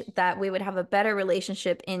wish that we would have a better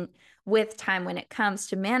relationship with time when it comes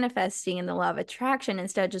to manifesting in the law of attraction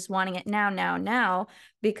instead of just wanting it now,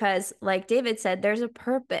 because like David said, there's a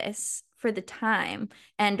purpose for the time.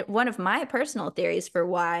 And one of my personal theories for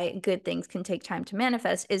why good things can take time to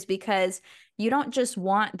manifest is because you don't just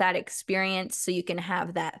want that experience so you can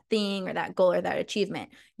have that thing or that goal or that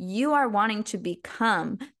achievement. You are wanting to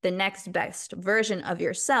become the next best version of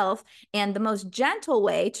yourself. And the most gentle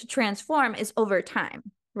way to transform is over time,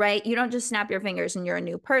 right? You don't just snap your fingers and you're a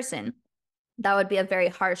new person. That would be a very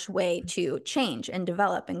harsh way to change and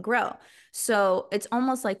develop and grow. So it's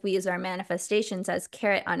almost like we use our manifestations as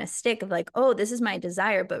carrot on a stick of like, oh, this is my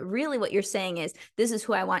desire. But really what you're saying is, this is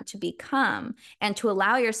who I want to become. And to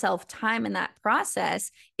allow yourself time in that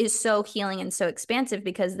process is so healing and so expansive,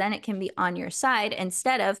 because then it can be on your side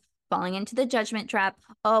instead of falling into the judgment trap.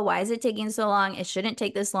 Oh, why is it taking so long? It shouldn't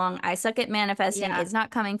take this long. I suck at manifesting. Yeah. It's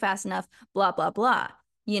not coming fast enough, blah, blah, blah.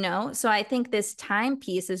 So I think this time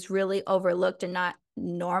piece is really overlooked and not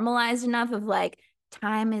normalized enough of like,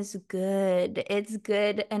 time is good. It's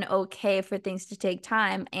good and okay for things to take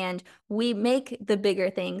time. And we make the bigger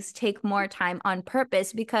things take more time on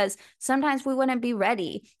purpose because sometimes we wouldn't be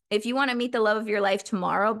ready. If you want to meet the love of your life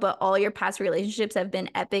tomorrow, but all your past relationships have been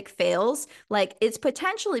epic fails, like it's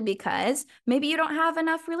potentially because maybe you don't have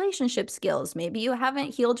enough relationship skills. Maybe you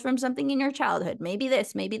haven't healed from something in your childhood. Maybe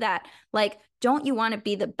this, maybe that. Like, don't you want to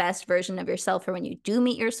be the best version of yourself for when you do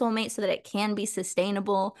meet your soulmate so that it can be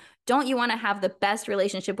sustainable? Don't you want to have the best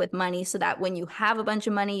relationship with money so that when you have a bunch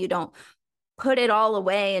of money, you don't put it all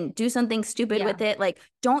away and do something stupid with it? Like,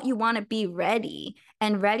 don't you want to be ready?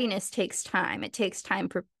 And readiness takes time. It takes time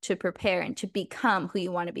to prepare and to become who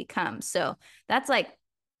you want to become. So that's like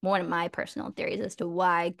one of my personal theories as to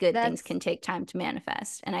why good things can take time to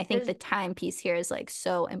manifest. And I think the time piece here is like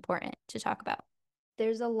so important to talk about.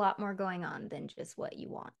 There's a lot more going on than just what you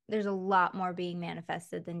want. There's a lot more being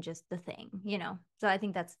manifested than just the thing, So I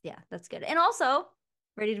think that's good. And also,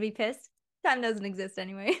 ready to be pissed? Time doesn't exist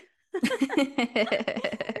anyway.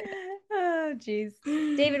 Oh, geez.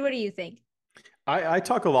 David, what do you think? I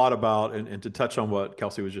talk a lot about, and to touch on what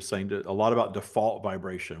Kelsey was just saying, a lot about default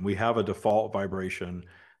vibration. We have a default vibration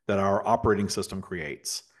that our operating system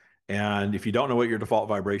creates. And if you don't know what your default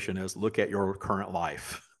vibration is, look at your current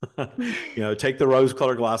life. Take the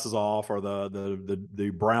rose-colored glasses off, or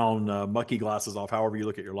the brown mucky glasses off, however you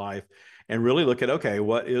look at your life, and really look at, okay,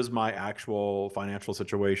 what is my actual financial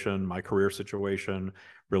situation, my career situation,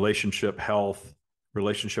 relationship, health,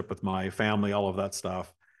 relationship with my family, all of that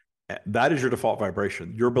stuff. That is your default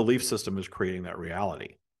vibration. Your belief system is creating that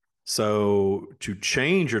reality. So to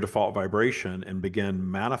change your default vibration and begin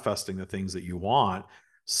manifesting the things that you want,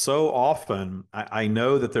 so often I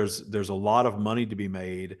know that there's a lot of money to be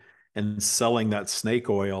made in selling that snake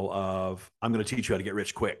oil of, I'm going to teach you how to get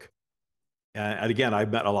rich quick. And again,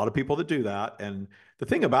 I've met a lot of people that do that. And the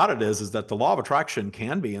thing about it is that the law of attraction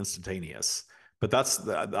can be instantaneous. But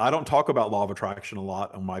I don't talk about law of attraction a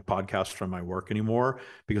lot on my podcast or my work anymore,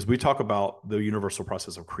 because we talk about the universal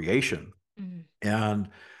process of creation. Mm-hmm. And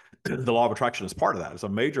the law of attraction is part of that. It's a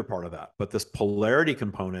major part of that. But this polarity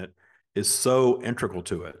component is so integral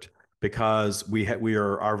to it, because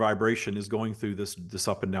our vibration is going through this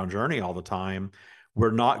up and down journey all the time.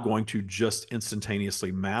 We're not going to just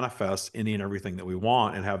instantaneously manifest any and everything that we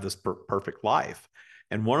want and have this perfect life.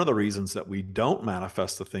 And one of the reasons that we don't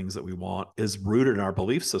manifest the things that we want is rooted in our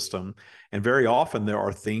belief system. And very often there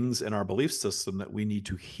are things in our belief system that we need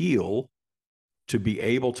to heal to be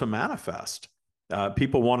able to manifest.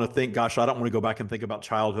 People want to think, gosh, I don't want to go back and think about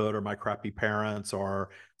childhood or my crappy parents or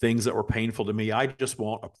things that were painful to me. I just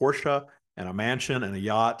want a Porsche and a mansion and a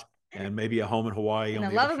yacht and maybe a home in Hawaii. And the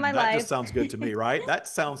love of my life. That just sounds good to me, right? That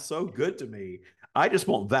sounds so good to me. I just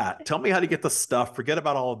want that. Tell me how to get the stuff. Forget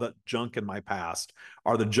about all of that junk in my past,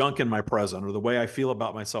 or the junk in my present, or the way I feel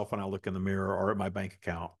about myself when I look in the mirror or at my bank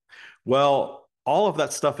account. Well, all of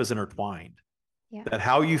that stuff is intertwined. Yeah. That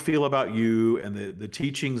how you feel about you and the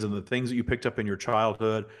teachings and the things that you picked up in your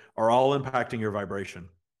childhood are all impacting your vibration.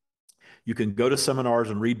 You can go to seminars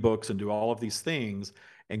and read books and do all of these things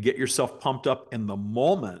and get yourself pumped up in the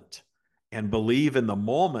moment and believe in the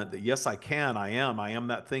moment that, yes, I can, I am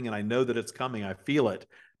that thing, and I know that it's coming, I feel it.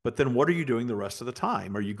 But then what are you doing the rest of the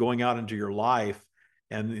time? Are you going out into your life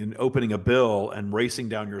and opening a bill and racing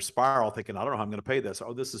down your spiral thinking, I don't know how I'm going to pay this.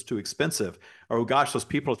 Oh, this is too expensive. Oh gosh, those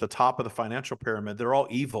people at the top of the financial pyramid, they're all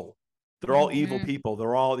evil. They're all evil Mhm. people.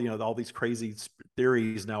 They're all, all these crazy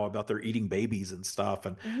theories now about they're eating babies and stuff.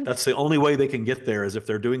 And Mhm. that's the only way they can get there is if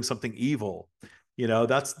they're doing something evil.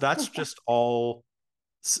 That's just all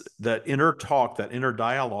that inner talk, that inner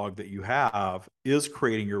dialogue that you have is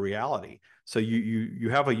creating your reality. So you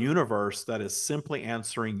have a universe that is simply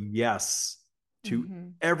answering yes to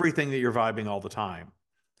Mhm. everything that you're vibing all the time.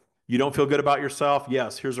 You don't feel good about yourself?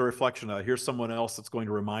 Yes, here's a reflection of it. Here's someone else that's going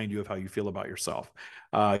to remind you of how you feel about yourself.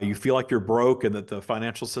 You feel like you're broke and that the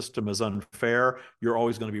financial system is unfair. You're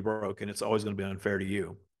always going to be broke and it's always going to be unfair to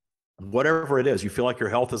you. Whatever it is, you feel like your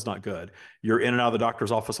health is not good. You're in and out of the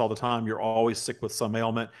doctor's office all the time. You're always sick with some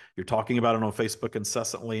ailment. You're talking about it on Facebook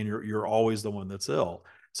incessantly, and you're always the one that's ill.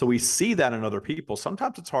 So we see that in other people.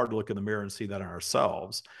 Sometimes it's hard to look in the mirror and see that in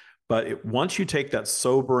ourselves. But once you take that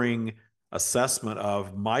sobering assessment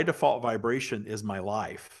of my default vibration is my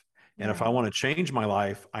life. And if I want to change my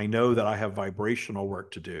life, I know that I have vibrational work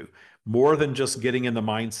to do more than just getting in the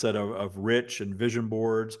mindset of rich and vision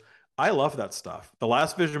boards. I love that stuff. The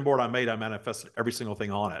last vision board I made, I manifested every single thing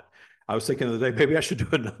on it. I was thinking the other day, maybe I should do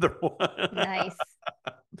another one. Nice.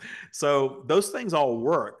 So those things all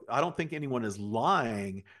work. I don't think anyone is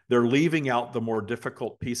lying. They're leaving out the more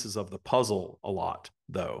difficult pieces of the puzzle a lot,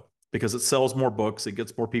 though, because it sells more books. It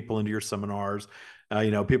gets more people into your seminars.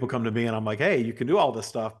 People come to me and I'm like, hey, you can do all this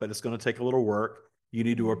stuff, but it's going to take a little work. You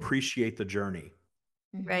need to appreciate the journey.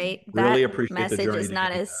 Right. Really That appreciate the message journey is to not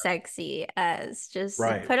getting as there. sexy as just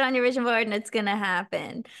Right. put it on your vision board and it's going to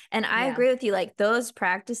happen. And I Yeah. agree with you. Like those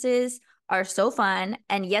practices are so fun.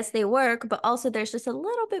 And yes, they work, but also there's just a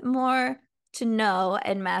little bit more to know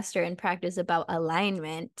and master and practice about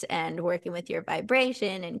alignment and working with your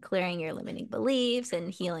vibration and clearing your limiting beliefs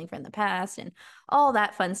and healing from the past and all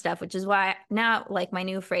that fun stuff, which is why now, like, my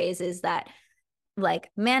new phrase is that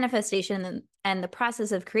like manifestation and the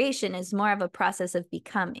process of creation is more of a process of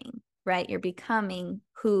becoming, right? You're becoming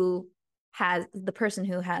who has the person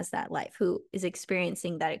who has that life, who is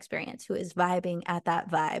experiencing that experience, who is vibing at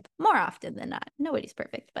that vibe more often than not. Nobody's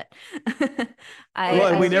perfect, but Well,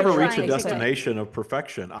 and I we see what never you're reach a trying to put. destination of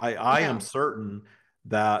perfection. I am No. certain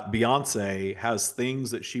that Beyonce has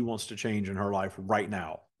things that she wants to change in her life right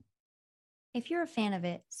now. If you're a fan of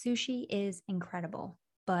it, sushi is incredible,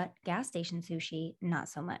 but gas station sushi, not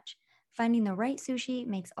so much. Finding the right sushi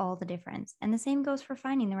makes all the difference, and the same goes for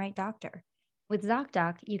finding the right doctor. With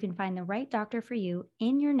ZocDoc, you can find the right doctor for you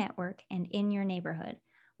in your network and in your neighborhood,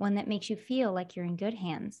 one that makes you feel like you're in good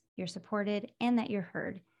hands, you're supported, and that you're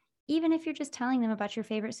heard, even if you're just telling them about your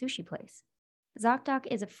favorite sushi place. ZocDoc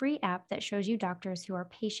is a free app that shows you doctors who are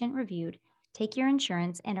patient reviewed, take your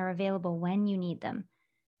insurance, and are available when you need them.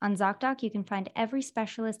 On ZocDoc, you can find every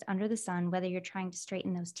specialist under the sun, whether you're trying to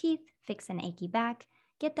straighten those teeth, fix an achy back,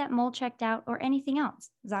 get that mole checked out, or anything else.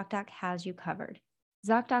 ZocDoc has you covered.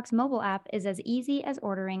 ZocDoc's mobile app is as easy as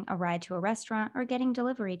ordering a ride to a restaurant or getting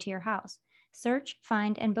delivery to your house. Search,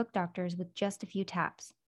 find, and book doctors with just a few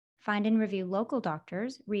taps. Find and review local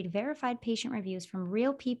doctors, read verified patient reviews from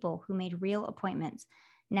real people who made real appointments.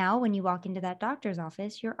 Now, when you walk into that doctor's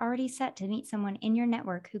office, you're already set to meet someone in your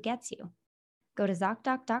network who gets you. Go to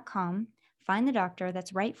ZocDoc.com, find the doctor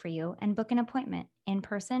that's right for you, and book an appointment, in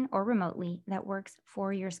person or remotely, that works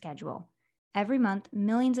for your schedule. Every month,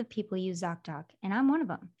 millions of people use ZocDoc, and I'm one of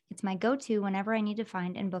them. It's my go-to whenever I need to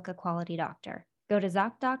find and book a quality doctor. Go to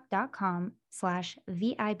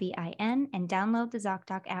ZocDoc.com/VIBIN and download the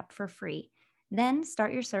ZocDoc app for free. Then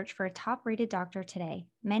start your search for a top-rated doctor today.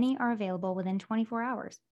 Many are available within 24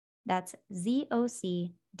 hours. That's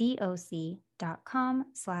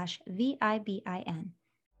ZocDoc.com/VIBIN.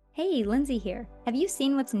 Hey, Lindsay here. Have you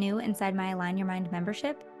seen what's new inside my Align Your Mind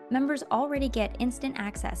membership? Members already get instant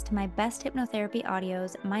access to my best hypnotherapy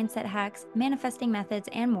audios, mindset hacks, manifesting methods,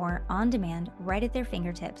 and more on demand right at their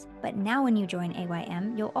fingertips. But now when you join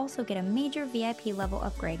AYM, you'll also get a major VIP level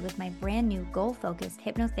upgrade with my brand new goal-focused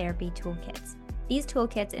hypnotherapy toolkits. These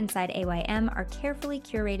toolkits inside AYM are carefully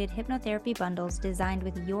curated hypnotherapy bundles designed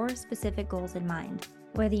with your specific goals in mind.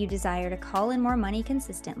 Whether you desire to call in more money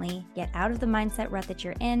consistently, get out of the mindset rut that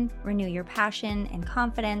you're in, renew your passion and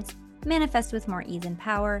confidence, manifest with more ease and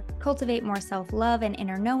power, cultivate more self-love and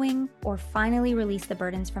inner knowing, or finally release the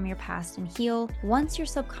burdens from your past and heal, once your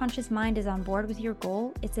subconscious mind is on board with your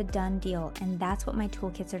goal, it's a done deal, and that's what my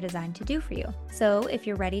toolkits are designed to do for you. So if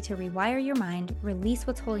you're ready to rewire your mind, release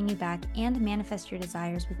what's holding you back, and manifest your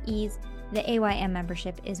desires with ease, the AYM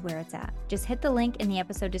membership is where it's at. Just hit the link in the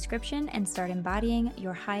episode description and start embodying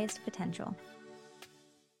your highest potential.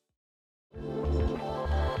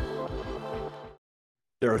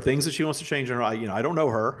 There are things that she wants to change in her. I don't know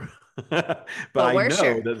her. but I we're know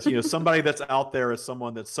sure. that, you know, somebody that's out there is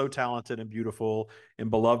someone that's so talented and beautiful and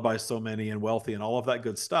beloved by so many and wealthy and all of that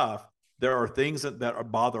good stuff. There are things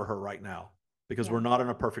that bother her right now because Yeah. we're not in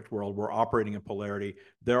a perfect world. We're operating in polarity.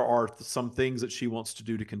 There are some things that she wants to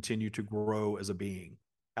do to continue to grow as a being.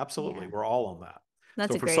 Absolutely. Yeah. We're all on that.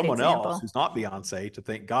 That's So a for great someone else example. who's not Beyonce to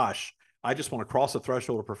think, gosh, I just want to cross the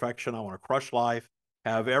threshold of perfection. I want to crush life,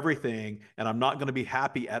 have everything, and I'm not going to be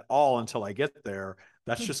happy at all until I get there.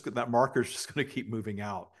 That's just, that marker is just going to keep moving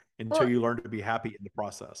out until Well, you learn to be happy in the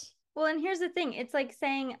process. well, and here's the thing. It's like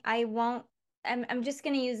saying I won't I'm just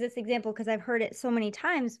going to use this example because I've heard it so many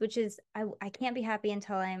times, which is I can't be happy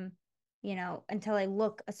until I'm, until I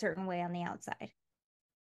look a certain way on the outside.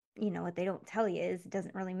 What they don't tell you is it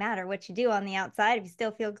doesn't really matter what you do on the outside if you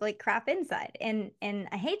still feel like crap inside. And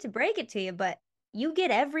I hate to break it to you, but you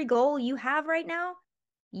get every goal you have right now,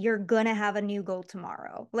 you're gonna have a new goal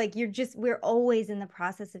tomorrow. Like we're always in the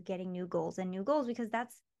process of getting new goals and new goals because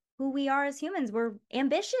that's who we are as humans. We're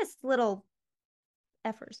ambitious little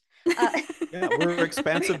effers. Yeah, we're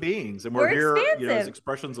expansive beings, and we're We're here, you know, as expansive.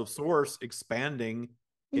 expressions of source expanding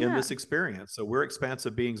in Yeah. this experience. So we're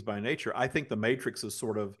expansive beings by nature. I think the Matrix has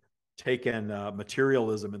sort of taken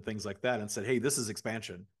materialism and things like that and said, hey, this is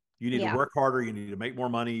expansion. You need to Yeah. work harder. You need to make more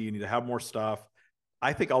money. You need to have more stuff.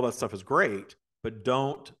 I think all that stuff is great, but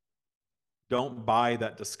don't buy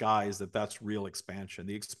that disguise that that's real expansion.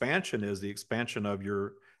 The expansion is the expansion of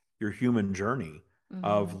your human journey Mm-hmm.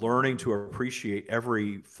 of learning to appreciate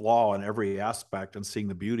every flaw and every aspect and seeing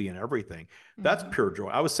the beauty in everything. That's Mm-hmm. pure joy.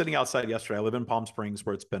 I was sitting outside yesterday. I live in Palm Springs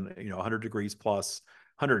where it's been, 100 degrees plus,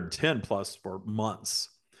 110 plus for months.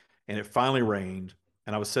 And it finally rained.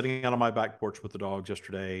 And I was sitting out on my back porch with the dogs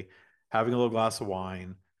yesterday, having a little glass of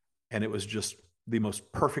wine. And it was just the most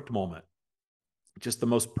perfect moment, just the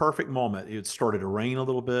most perfect moment. It started to rain a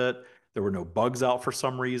little bit. There were no bugs out for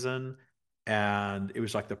some reason. And it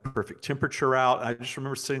was like the perfect temperature out. I just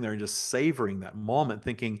remember sitting there and just savoring that moment,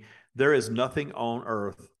 thinking, there is nothing on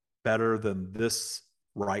earth better than this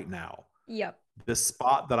right now. Yep. This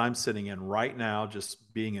spot that I'm sitting in right now,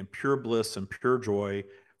 just being in pure bliss and pure joy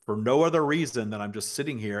for no other reason than I'm just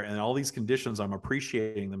sitting here and all these conditions, I'm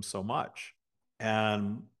appreciating them so much.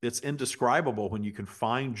 And it's indescribable when you can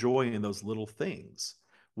find joy in those little things.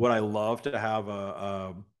 Would I love to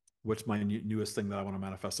have what's my newest thing that I want to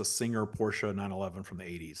manifest? A Singer Porsche 911 from the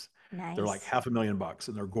 80s. They're like Nice. $500,000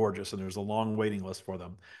 and they're gorgeous and there's a long waiting list for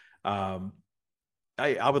them. Um,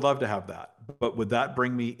 I would love to have that, but would that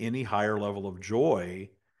bring me any higher level of joy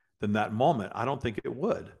than that moment? I don't think it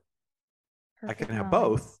would. I can Perfect have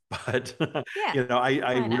moments. both, but Yeah. I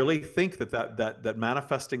Why not? really think that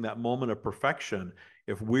manifesting that moment of perfection,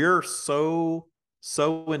 if we're so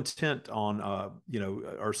intent on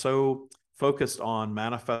or so focused on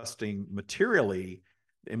manifesting materially,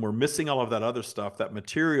 and we're missing all of that other stuff, that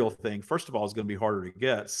material thing, first of all, is going to be harder to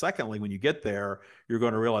get. Secondly, when you get there, you're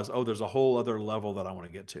going to realize, oh, there's a whole other level that I want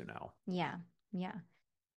to get to now. Yeah. Yeah.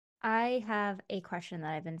 I have a question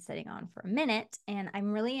that I've been sitting on for a minute, and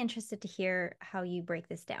I'm really interested to hear how you break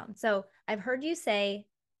this down. So, I've heard you say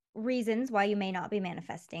reasons why you may not be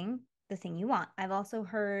manifesting the thing you want. I've also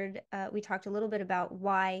heard we talked a little bit about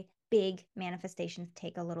why big manifestations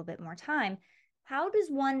take a little bit more time. How does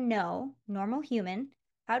one know, normal human,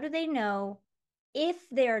 how do they know if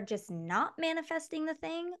they're just not manifesting the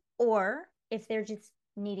thing or if they're just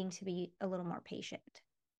needing to be a little more patient?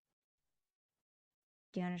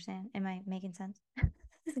 Do you understand? Am I making sense?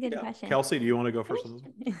 That's a good Yeah. question. Kelsey, do you want to go first on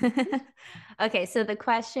this one? Okay, so the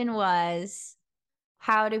question was,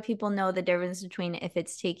 how do people know the difference between if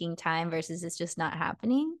it's taking time versus it's just not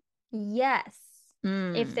happening? Yes.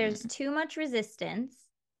 If there's Mm. too much resistance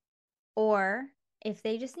or if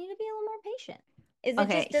they just need to be a little more patient.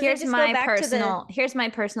 Okay, Does it just go back to the here's my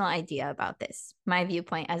personal idea about this, my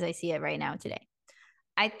viewpoint as I see it right now today.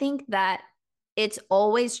 I think that it's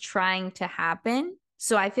always trying to happen.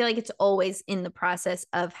 So I feel like it's always in the process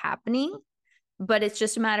of happening, but it's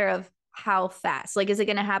just a matter of how fast. Like, is it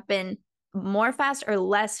going to happen more fast or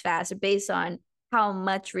less fast based on how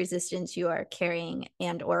much resistance you are carrying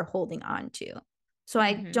and or holding on to? So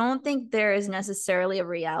I don't think there is necessarily a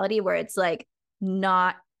reality where it's like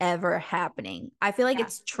not ever happening. I feel like Yeah.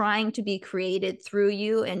 it's trying to be created through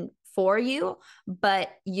you and for you, but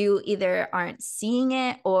you either aren't seeing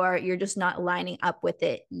it or you're just not lining up with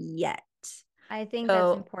it yet. I think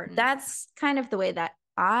that's important. That's kind of the way that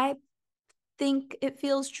I think it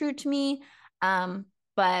feels true to me.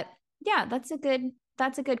 But yeah, that's a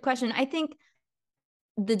good question. I think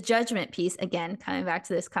the judgment piece, again, coming back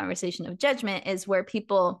to this conversation of judgment, is where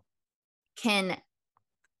people can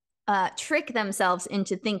trick themselves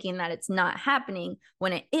into thinking that it's not happening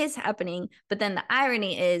when it is happening. But then the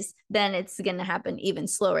irony is then it's going to happen even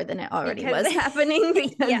slower than it already was happening,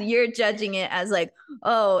 because you're judging it as like,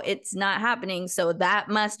 oh, it's not happening, so that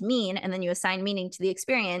must mean, and then you assign meaning to the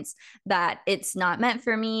experience, that it's not meant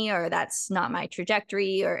for me, or that's not my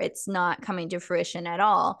trajectory, or it's not coming to fruition at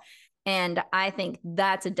all. And I think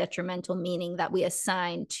that's a detrimental meaning that we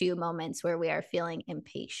assign to moments where we are feeling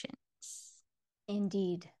impatient.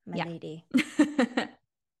 Indeed, my lady.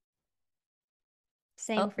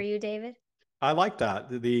 Same for you, David? I like that.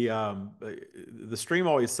 The stream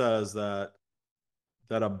always says that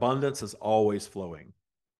abundance is always flowing.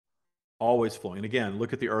 Always flowing. And again,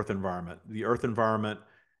 look at the earth environment. The earth environment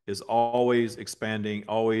is always expanding,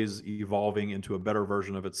 always evolving into a better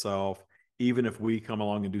version of itself. Even if we come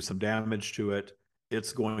along and do some damage to it,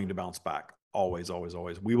 it's going to bounce back. Always, always,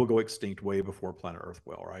 always. We will go extinct way before planet Earth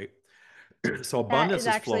will, right? So abundance is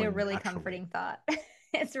actually flowing a really naturally. comforting thought.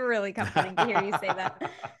 It's really comforting to hear you say that.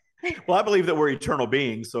 Well, I believe that we're eternal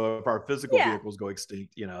beings, so if our physical vehicles go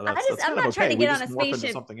extinct, that's I'm not trying to get on a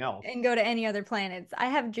spaceship something else and go to any other planets. I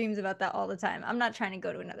have dreams about that all the time. I'm not trying to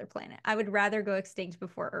go to another planet. I would rather go extinct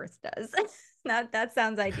before Earth does. That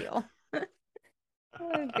sounds ideal.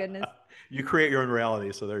 Oh, goodness. You create your own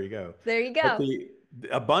reality, so there you go. There you go. But the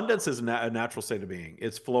abundance is a natural state of being.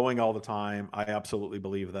 It's flowing all the time. I absolutely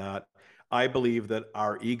believe that. I believe that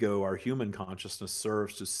our ego, our human consciousness,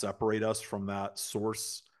 serves to separate us from that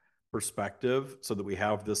source perspective so that we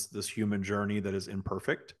have this human journey that is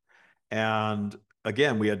imperfect. And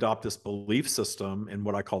again, we adopt this belief system in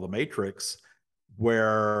what I call the matrix,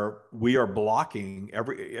 where we are blocking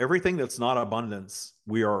everything that's not abundance.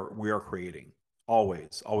 We are creating.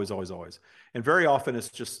 Always, always, always, always. And very often it's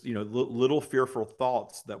just, little fearful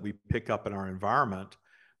thoughts that we pick up in our environment,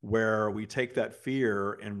 where we take that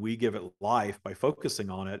fear and we give it life by focusing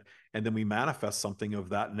on it. And then we manifest something of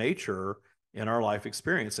that nature in our life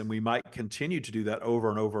experience. And we might continue to do that over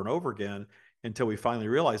and over and over again until we finally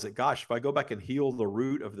realize that, gosh, if I go back and heal the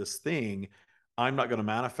root of this thing, I'm not going to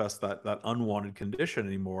manifest that unwanted condition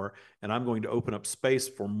anymore. And I'm going to open up space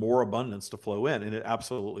for more abundance to flow in. And it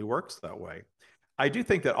absolutely works that way. I do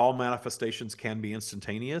think that all manifestations can be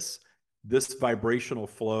instantaneous. This vibrational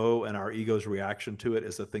flow and our ego's reaction to it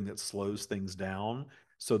is the thing that slows things down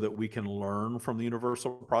so that we can learn from the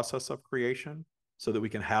universal process of creation, so that we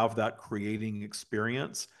can have that creating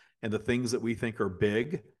experience. And the things that we think are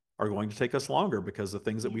big are going to take us longer, because the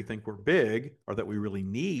things that we think were big or that we really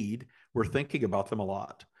need, we're thinking about them a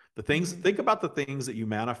lot. Think about the things that you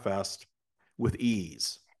manifest with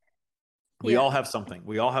ease. We all have something.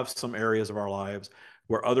 We all have some areas of our lives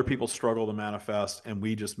where other people struggle to manifest, and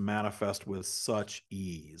we just manifest with such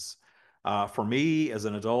ease. For me, as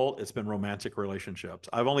an adult, it's been romantic relationships.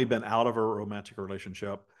 I've only been out of a romantic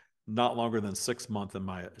relationship not longer than 6 months in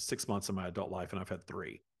my adult life, and I've had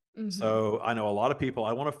 3. So I know a lot of people,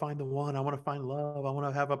 I want to find the one, I want to find love, I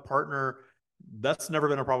want to have a partner. That's never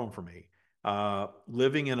been a problem for me.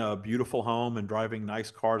 Living in a beautiful home and driving nice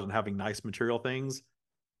cars and having nice material things,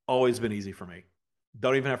 always been easy for me.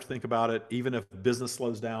 Don't even have to think about it. Even if business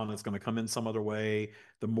slows down, it's going to come in some other way.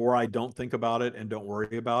 The more I don't think about it and don't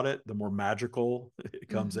worry about it, the more magical it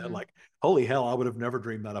comes in. Like, holy hell, I would have never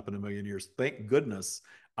dreamed that up in a million years. Thank goodness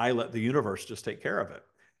I let the universe just take care of it.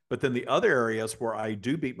 But then the other areas where I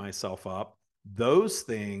do beat myself up, those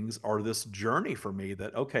things are this journey for me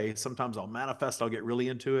that, okay, sometimes I'll manifest, I'll get really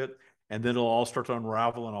into it, and then it'll all start to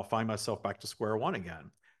unravel and I'll find myself back to square one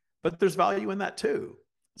again. But there's value in that too.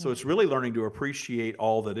 So it's really learning to appreciate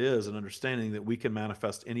all that is and understanding that we can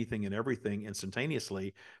manifest anything and everything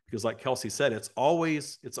instantaneously, because like Kelsey said, it's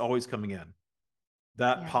always coming in.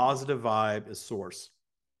 That positive vibe is source.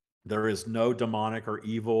 There is no demonic or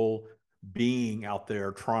evil being out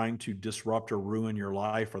there trying to disrupt or ruin your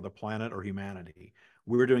life or the planet or humanity.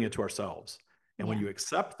 We're doing it to ourselves. And when you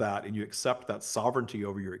accept that and you accept that sovereignty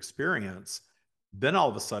over your experience, then all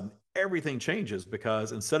of a sudden everything changes,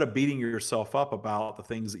 because instead of beating yourself up about the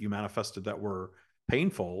things that you manifested that were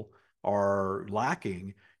painful or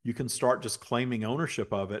lacking, you can start just claiming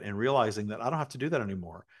ownership of it and realizing that I don't have to do that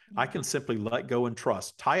anymore. I can simply let go and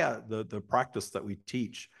trust. Taya, the practice that we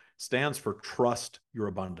teach, stands for trust your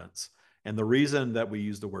abundance. And the reason that we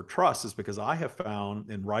use the word trust is because I have found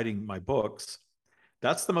in writing my books,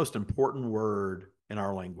 that's the most important word in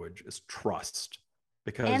our language, is trust.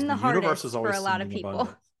 Because the universe is always for a lot of people.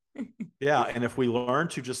 Yeah. And if we learn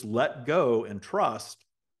to just let go and trust,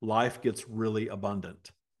 life gets really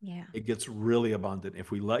abundant. Yeah. It gets really abundant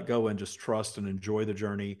if we let go and just trust and enjoy the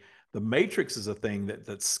journey. The matrix is a thing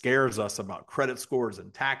that scares us about credit scores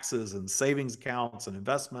and taxes and savings accounts and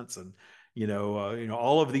investments. And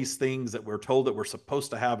all of these things that we're told that we're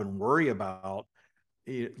supposed to have and worry about.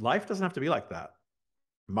 Life doesn't have to be like that.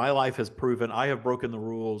 My life has proven I have broken the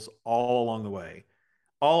rules all along the way.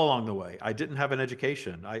 All along the way. I didn't have an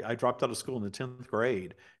education. I dropped out of school in the 10th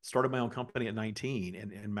grade, started my own company at 19,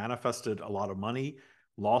 and manifested a lot of money,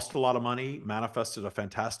 lost a lot of money, manifested a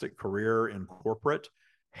fantastic career in corporate,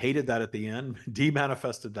 hated that at the end,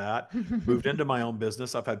 demanifested that, moved into my own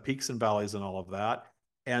business. I've had peaks and valleys and all of that.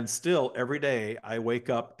 And still, every day, I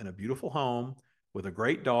wake up in a beautiful home with a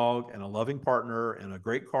great dog and a loving partner and a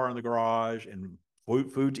great car in the garage and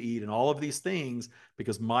food to eat and all of these things,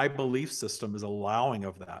 because my belief system is allowing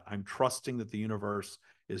of that. I'm trusting that the universe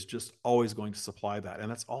is just always going to supply that. And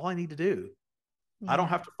that's all I need to do. I don't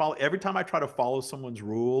have to follow. Every time I try to follow someone's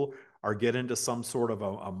rule or get into some sort of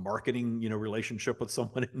a marketing, relationship with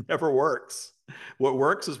someone, it never works. What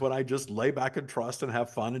works is when I just lay back and trust and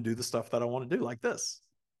have fun and do the stuff that I want to do, like this.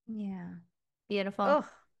 Yeah. Beautiful. Oh,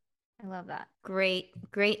 I love that.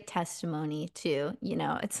 Great testimony too.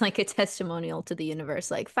 It's like a testimonial to the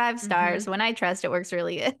universe, like 5 stars. When I trust, it works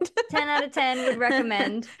really good. 10 out of 10 would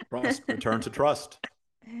recommend. Trust, return to trust.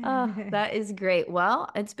 Oh, that is great.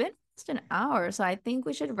 Well, it's been almost an hour, so I think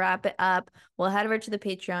we should wrap it up. We'll head over to the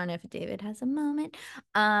Patreon if David has a moment.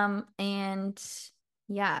 And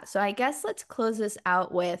yeah, so I guess let's close this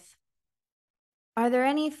out with, are there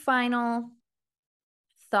any final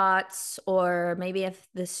thoughts, or maybe if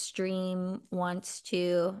the stream wants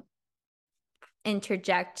to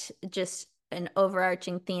interject just an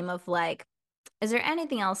overarching theme of like, is there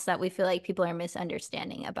anything else that we feel like people are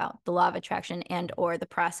misunderstanding about the law of attraction and or the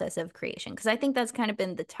process of creation? Because I think that's kind of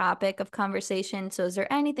been the topic of conversation. So is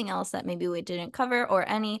there anything else that maybe we didn't cover, or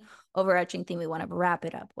any overarching theme we want to wrap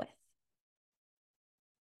it up with?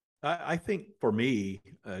 I think for me,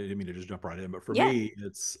 I didn't mean to just jump right in, but for me,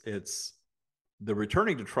 it's the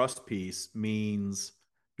returning to trust piece means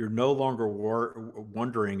you're no longer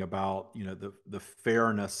wondering about, the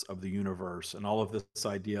fairness of the universe and all of this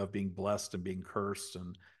idea of being blessed and being cursed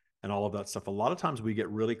and all of that stuff. A lot of times we get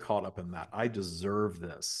really caught up in that. I deserve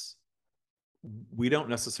this. We don't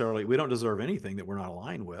deserve anything that we're not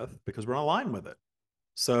aligned with, because we're not aligned with it.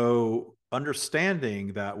 So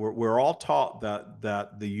understanding that we're all taught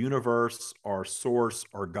that the universe, our source,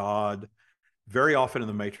 our God, very often in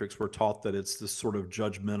the Matrix, we're taught that it's this sort of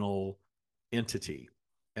judgmental entity.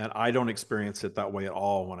 And I don't experience it that way at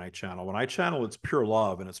all when I channel. When I channel, it's pure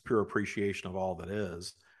love and it's pure appreciation of all that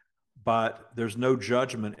is. But there's no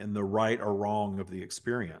judgment in the right or wrong of the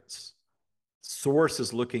experience. Source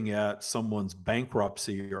is looking at someone's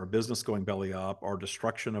bankruptcy or business going belly up or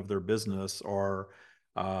destruction of their business or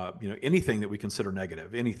anything that we consider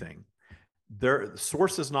negative, anything. The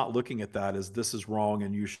source is not looking at that as this is wrong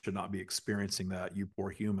and you should not be experiencing that, you poor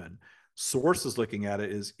human. Source is looking at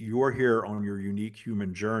it as you're here on your unique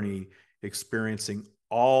human journey, experiencing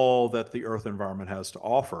all that the earth environment has to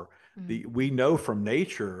offer. We know from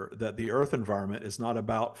nature that the earth environment is not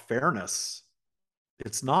about fairness.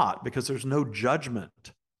 It's not, because there's no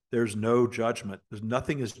judgment. There's no judgment.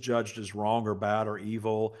 Nothing is judged as wrong or bad or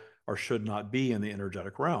evil or should not be in the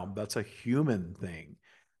energetic realm. That's a human thing.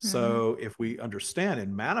 So if we understand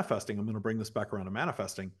in manifesting, I'm going to bring this back around to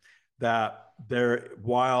manifesting, that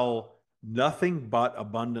while nothing but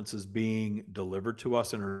abundance is being delivered to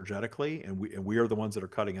us energetically, and we are the ones that are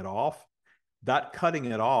cutting it off, that cutting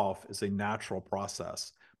it off is a natural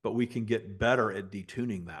process, but we can get better at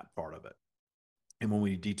detuning that part of it. And when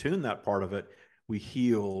we detune that part of it, we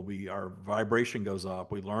heal, our vibration goes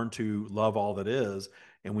up, we learn to love all that is.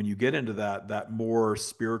 And when you get into that more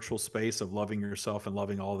spiritual space of loving yourself and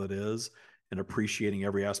loving all that is and appreciating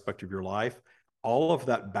every aspect of your life, all of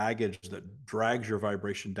that baggage that drags your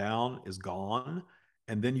vibration down is gone.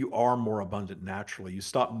 And then you are more abundant naturally. You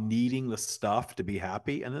stop needing the stuff to be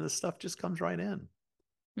happy, and then the stuff just comes right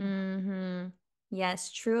in.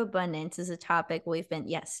 Yes, true abundance is a topic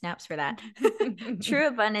snaps for that. True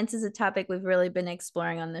abundance is a topic we've really been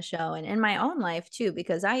exploring on the show and in my own life too,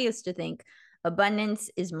 because I used to think abundance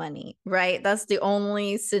is money, right? That's the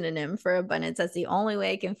only synonym for abundance. That's the only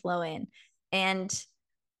way it can flow in. And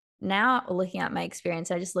now looking at my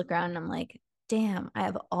experience, I just look around and I'm like, damn, I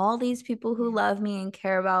have all these people who love me and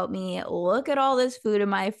care about me. Look at all this food in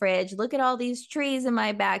my fridge. Look at all these trees in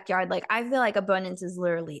my backyard. Like, I feel like abundance is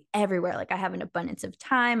literally everywhere. Like, I have an abundance of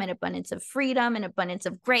time, an abundance of freedom, an abundance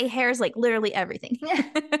of gray hairs, like literally everything.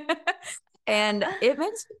 And it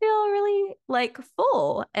makes me feel really like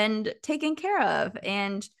full and taken care of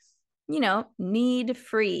and, need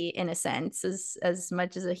free in a sense, as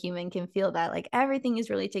much as a human can feel that. Like, everything is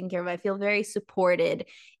really taken care of. I feel very supported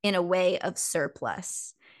in a way of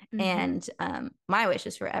surplus. And my wish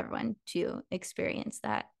is for everyone to experience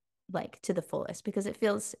that like to the fullest, because it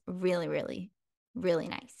feels really, really, really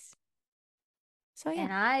nice. So yeah.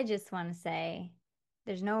 And I just want to say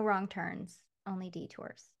there's no wrong turns, only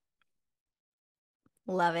detours.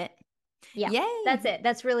 Love it. Yeah. Yay. That's it.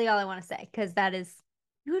 That's really all I want to say, because that is,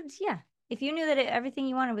 yeah. If you knew that everything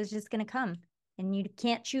you wanted was just going to come and you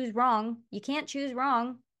can't choose wrong,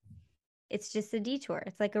 It's just a detour.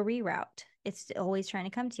 It's like a reroute. It's always trying to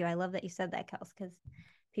come to you. I love that you said that, Kels, because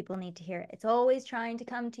people need to hear it. It's always trying to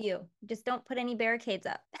come to you. Just don't put any barricades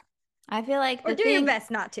up. I feel like or do your best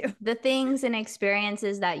not to. The things and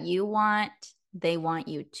experiences that you want, they want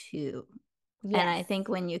you to. Yes. And I think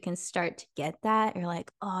when you can start to get that, you're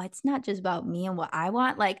like, oh, it's not just about me and what I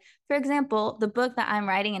want. Like, for example, the book that I'm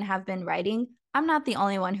writing and have been writing, I'm not the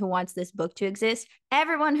only one who wants this book to exist.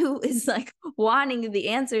 Everyone who is like wanting the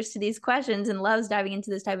answers to these questions and loves diving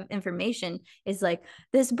into this type of information is like,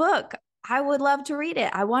 this book, I would love to read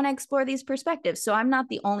it. I want to explore these perspectives. So I'm not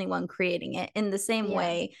the only one creating it, in the same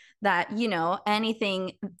way that, you know, any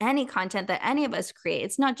content that any of us create,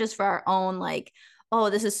 it's not just for our own, like, oh,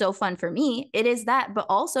 this is so fun for me. It is that, but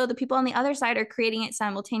also the people on the other side are creating it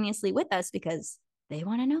simultaneously with us because they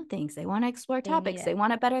want to know things. They want to explore topics. They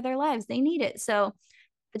want to better their lives. They need it. So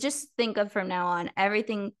just think of from now on,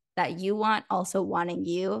 everything that you want also wanting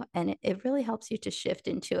you. And it really helps you to shift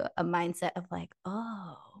into a mindset of like,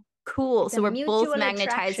 oh, cool. So we're both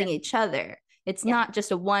magnetizing each other. It's not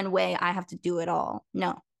just a one way, I have to do it all.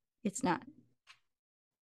 No, it's not.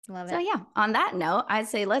 Love it. So yeah, on that note, I'd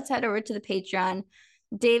say let's head over to the Patreon.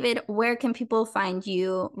 David, where can people find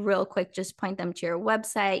you? Real quick, just point them to your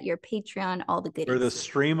website, your Patreon, all the goodies. For the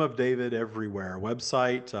Stream of David everywhere.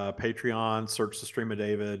 Website, Patreon, search the Stream of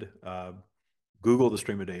David, Google the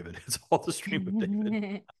Stream of David. It's all the Stream of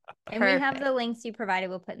David. And we have the links you provided,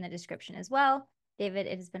 we'll put in the description as well. David,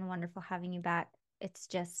 it has been wonderful having you back. It's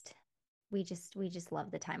just, we just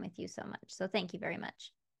love the time with you so much. So thank you very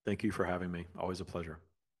much. Thank you for having me. Always a pleasure.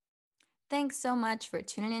 Thanks so much for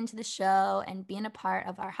tuning into the show and being a part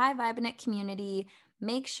of our High Vibinit community.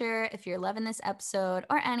 Make sure, if you're loving this episode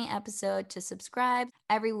or any episode, to subscribe.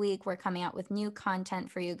 Every week, we're coming out with new content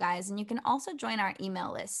for you guys. And you can also join our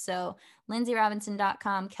email list. So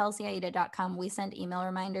lindsayrobinson.com, kelseyaida.com. We send email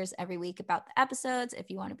reminders every week about the episodes if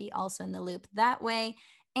you want to be also in the loop that way.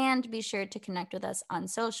 And be sure to connect with us on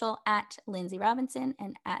social at Lindsay Robinson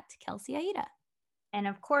and at Kelsey Aida. And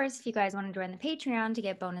of course, if you guys want to join the Patreon to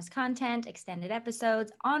get bonus content, extended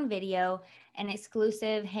episodes on video, and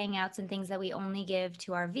exclusive hangouts and things that we only give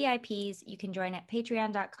to our VIPs, you can join at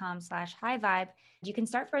patreon.com/highvibe. You can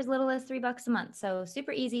start for as little as $3 a month. So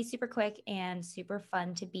super easy, super quick, and super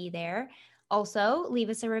fun to be there. Also, leave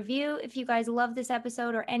us a review. If you guys love this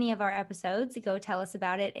episode or any of our episodes, go tell us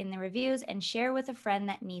about it in the reviews and share with a friend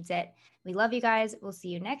that needs it. We love you guys. We'll see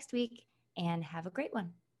you next week and have a great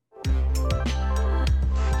one.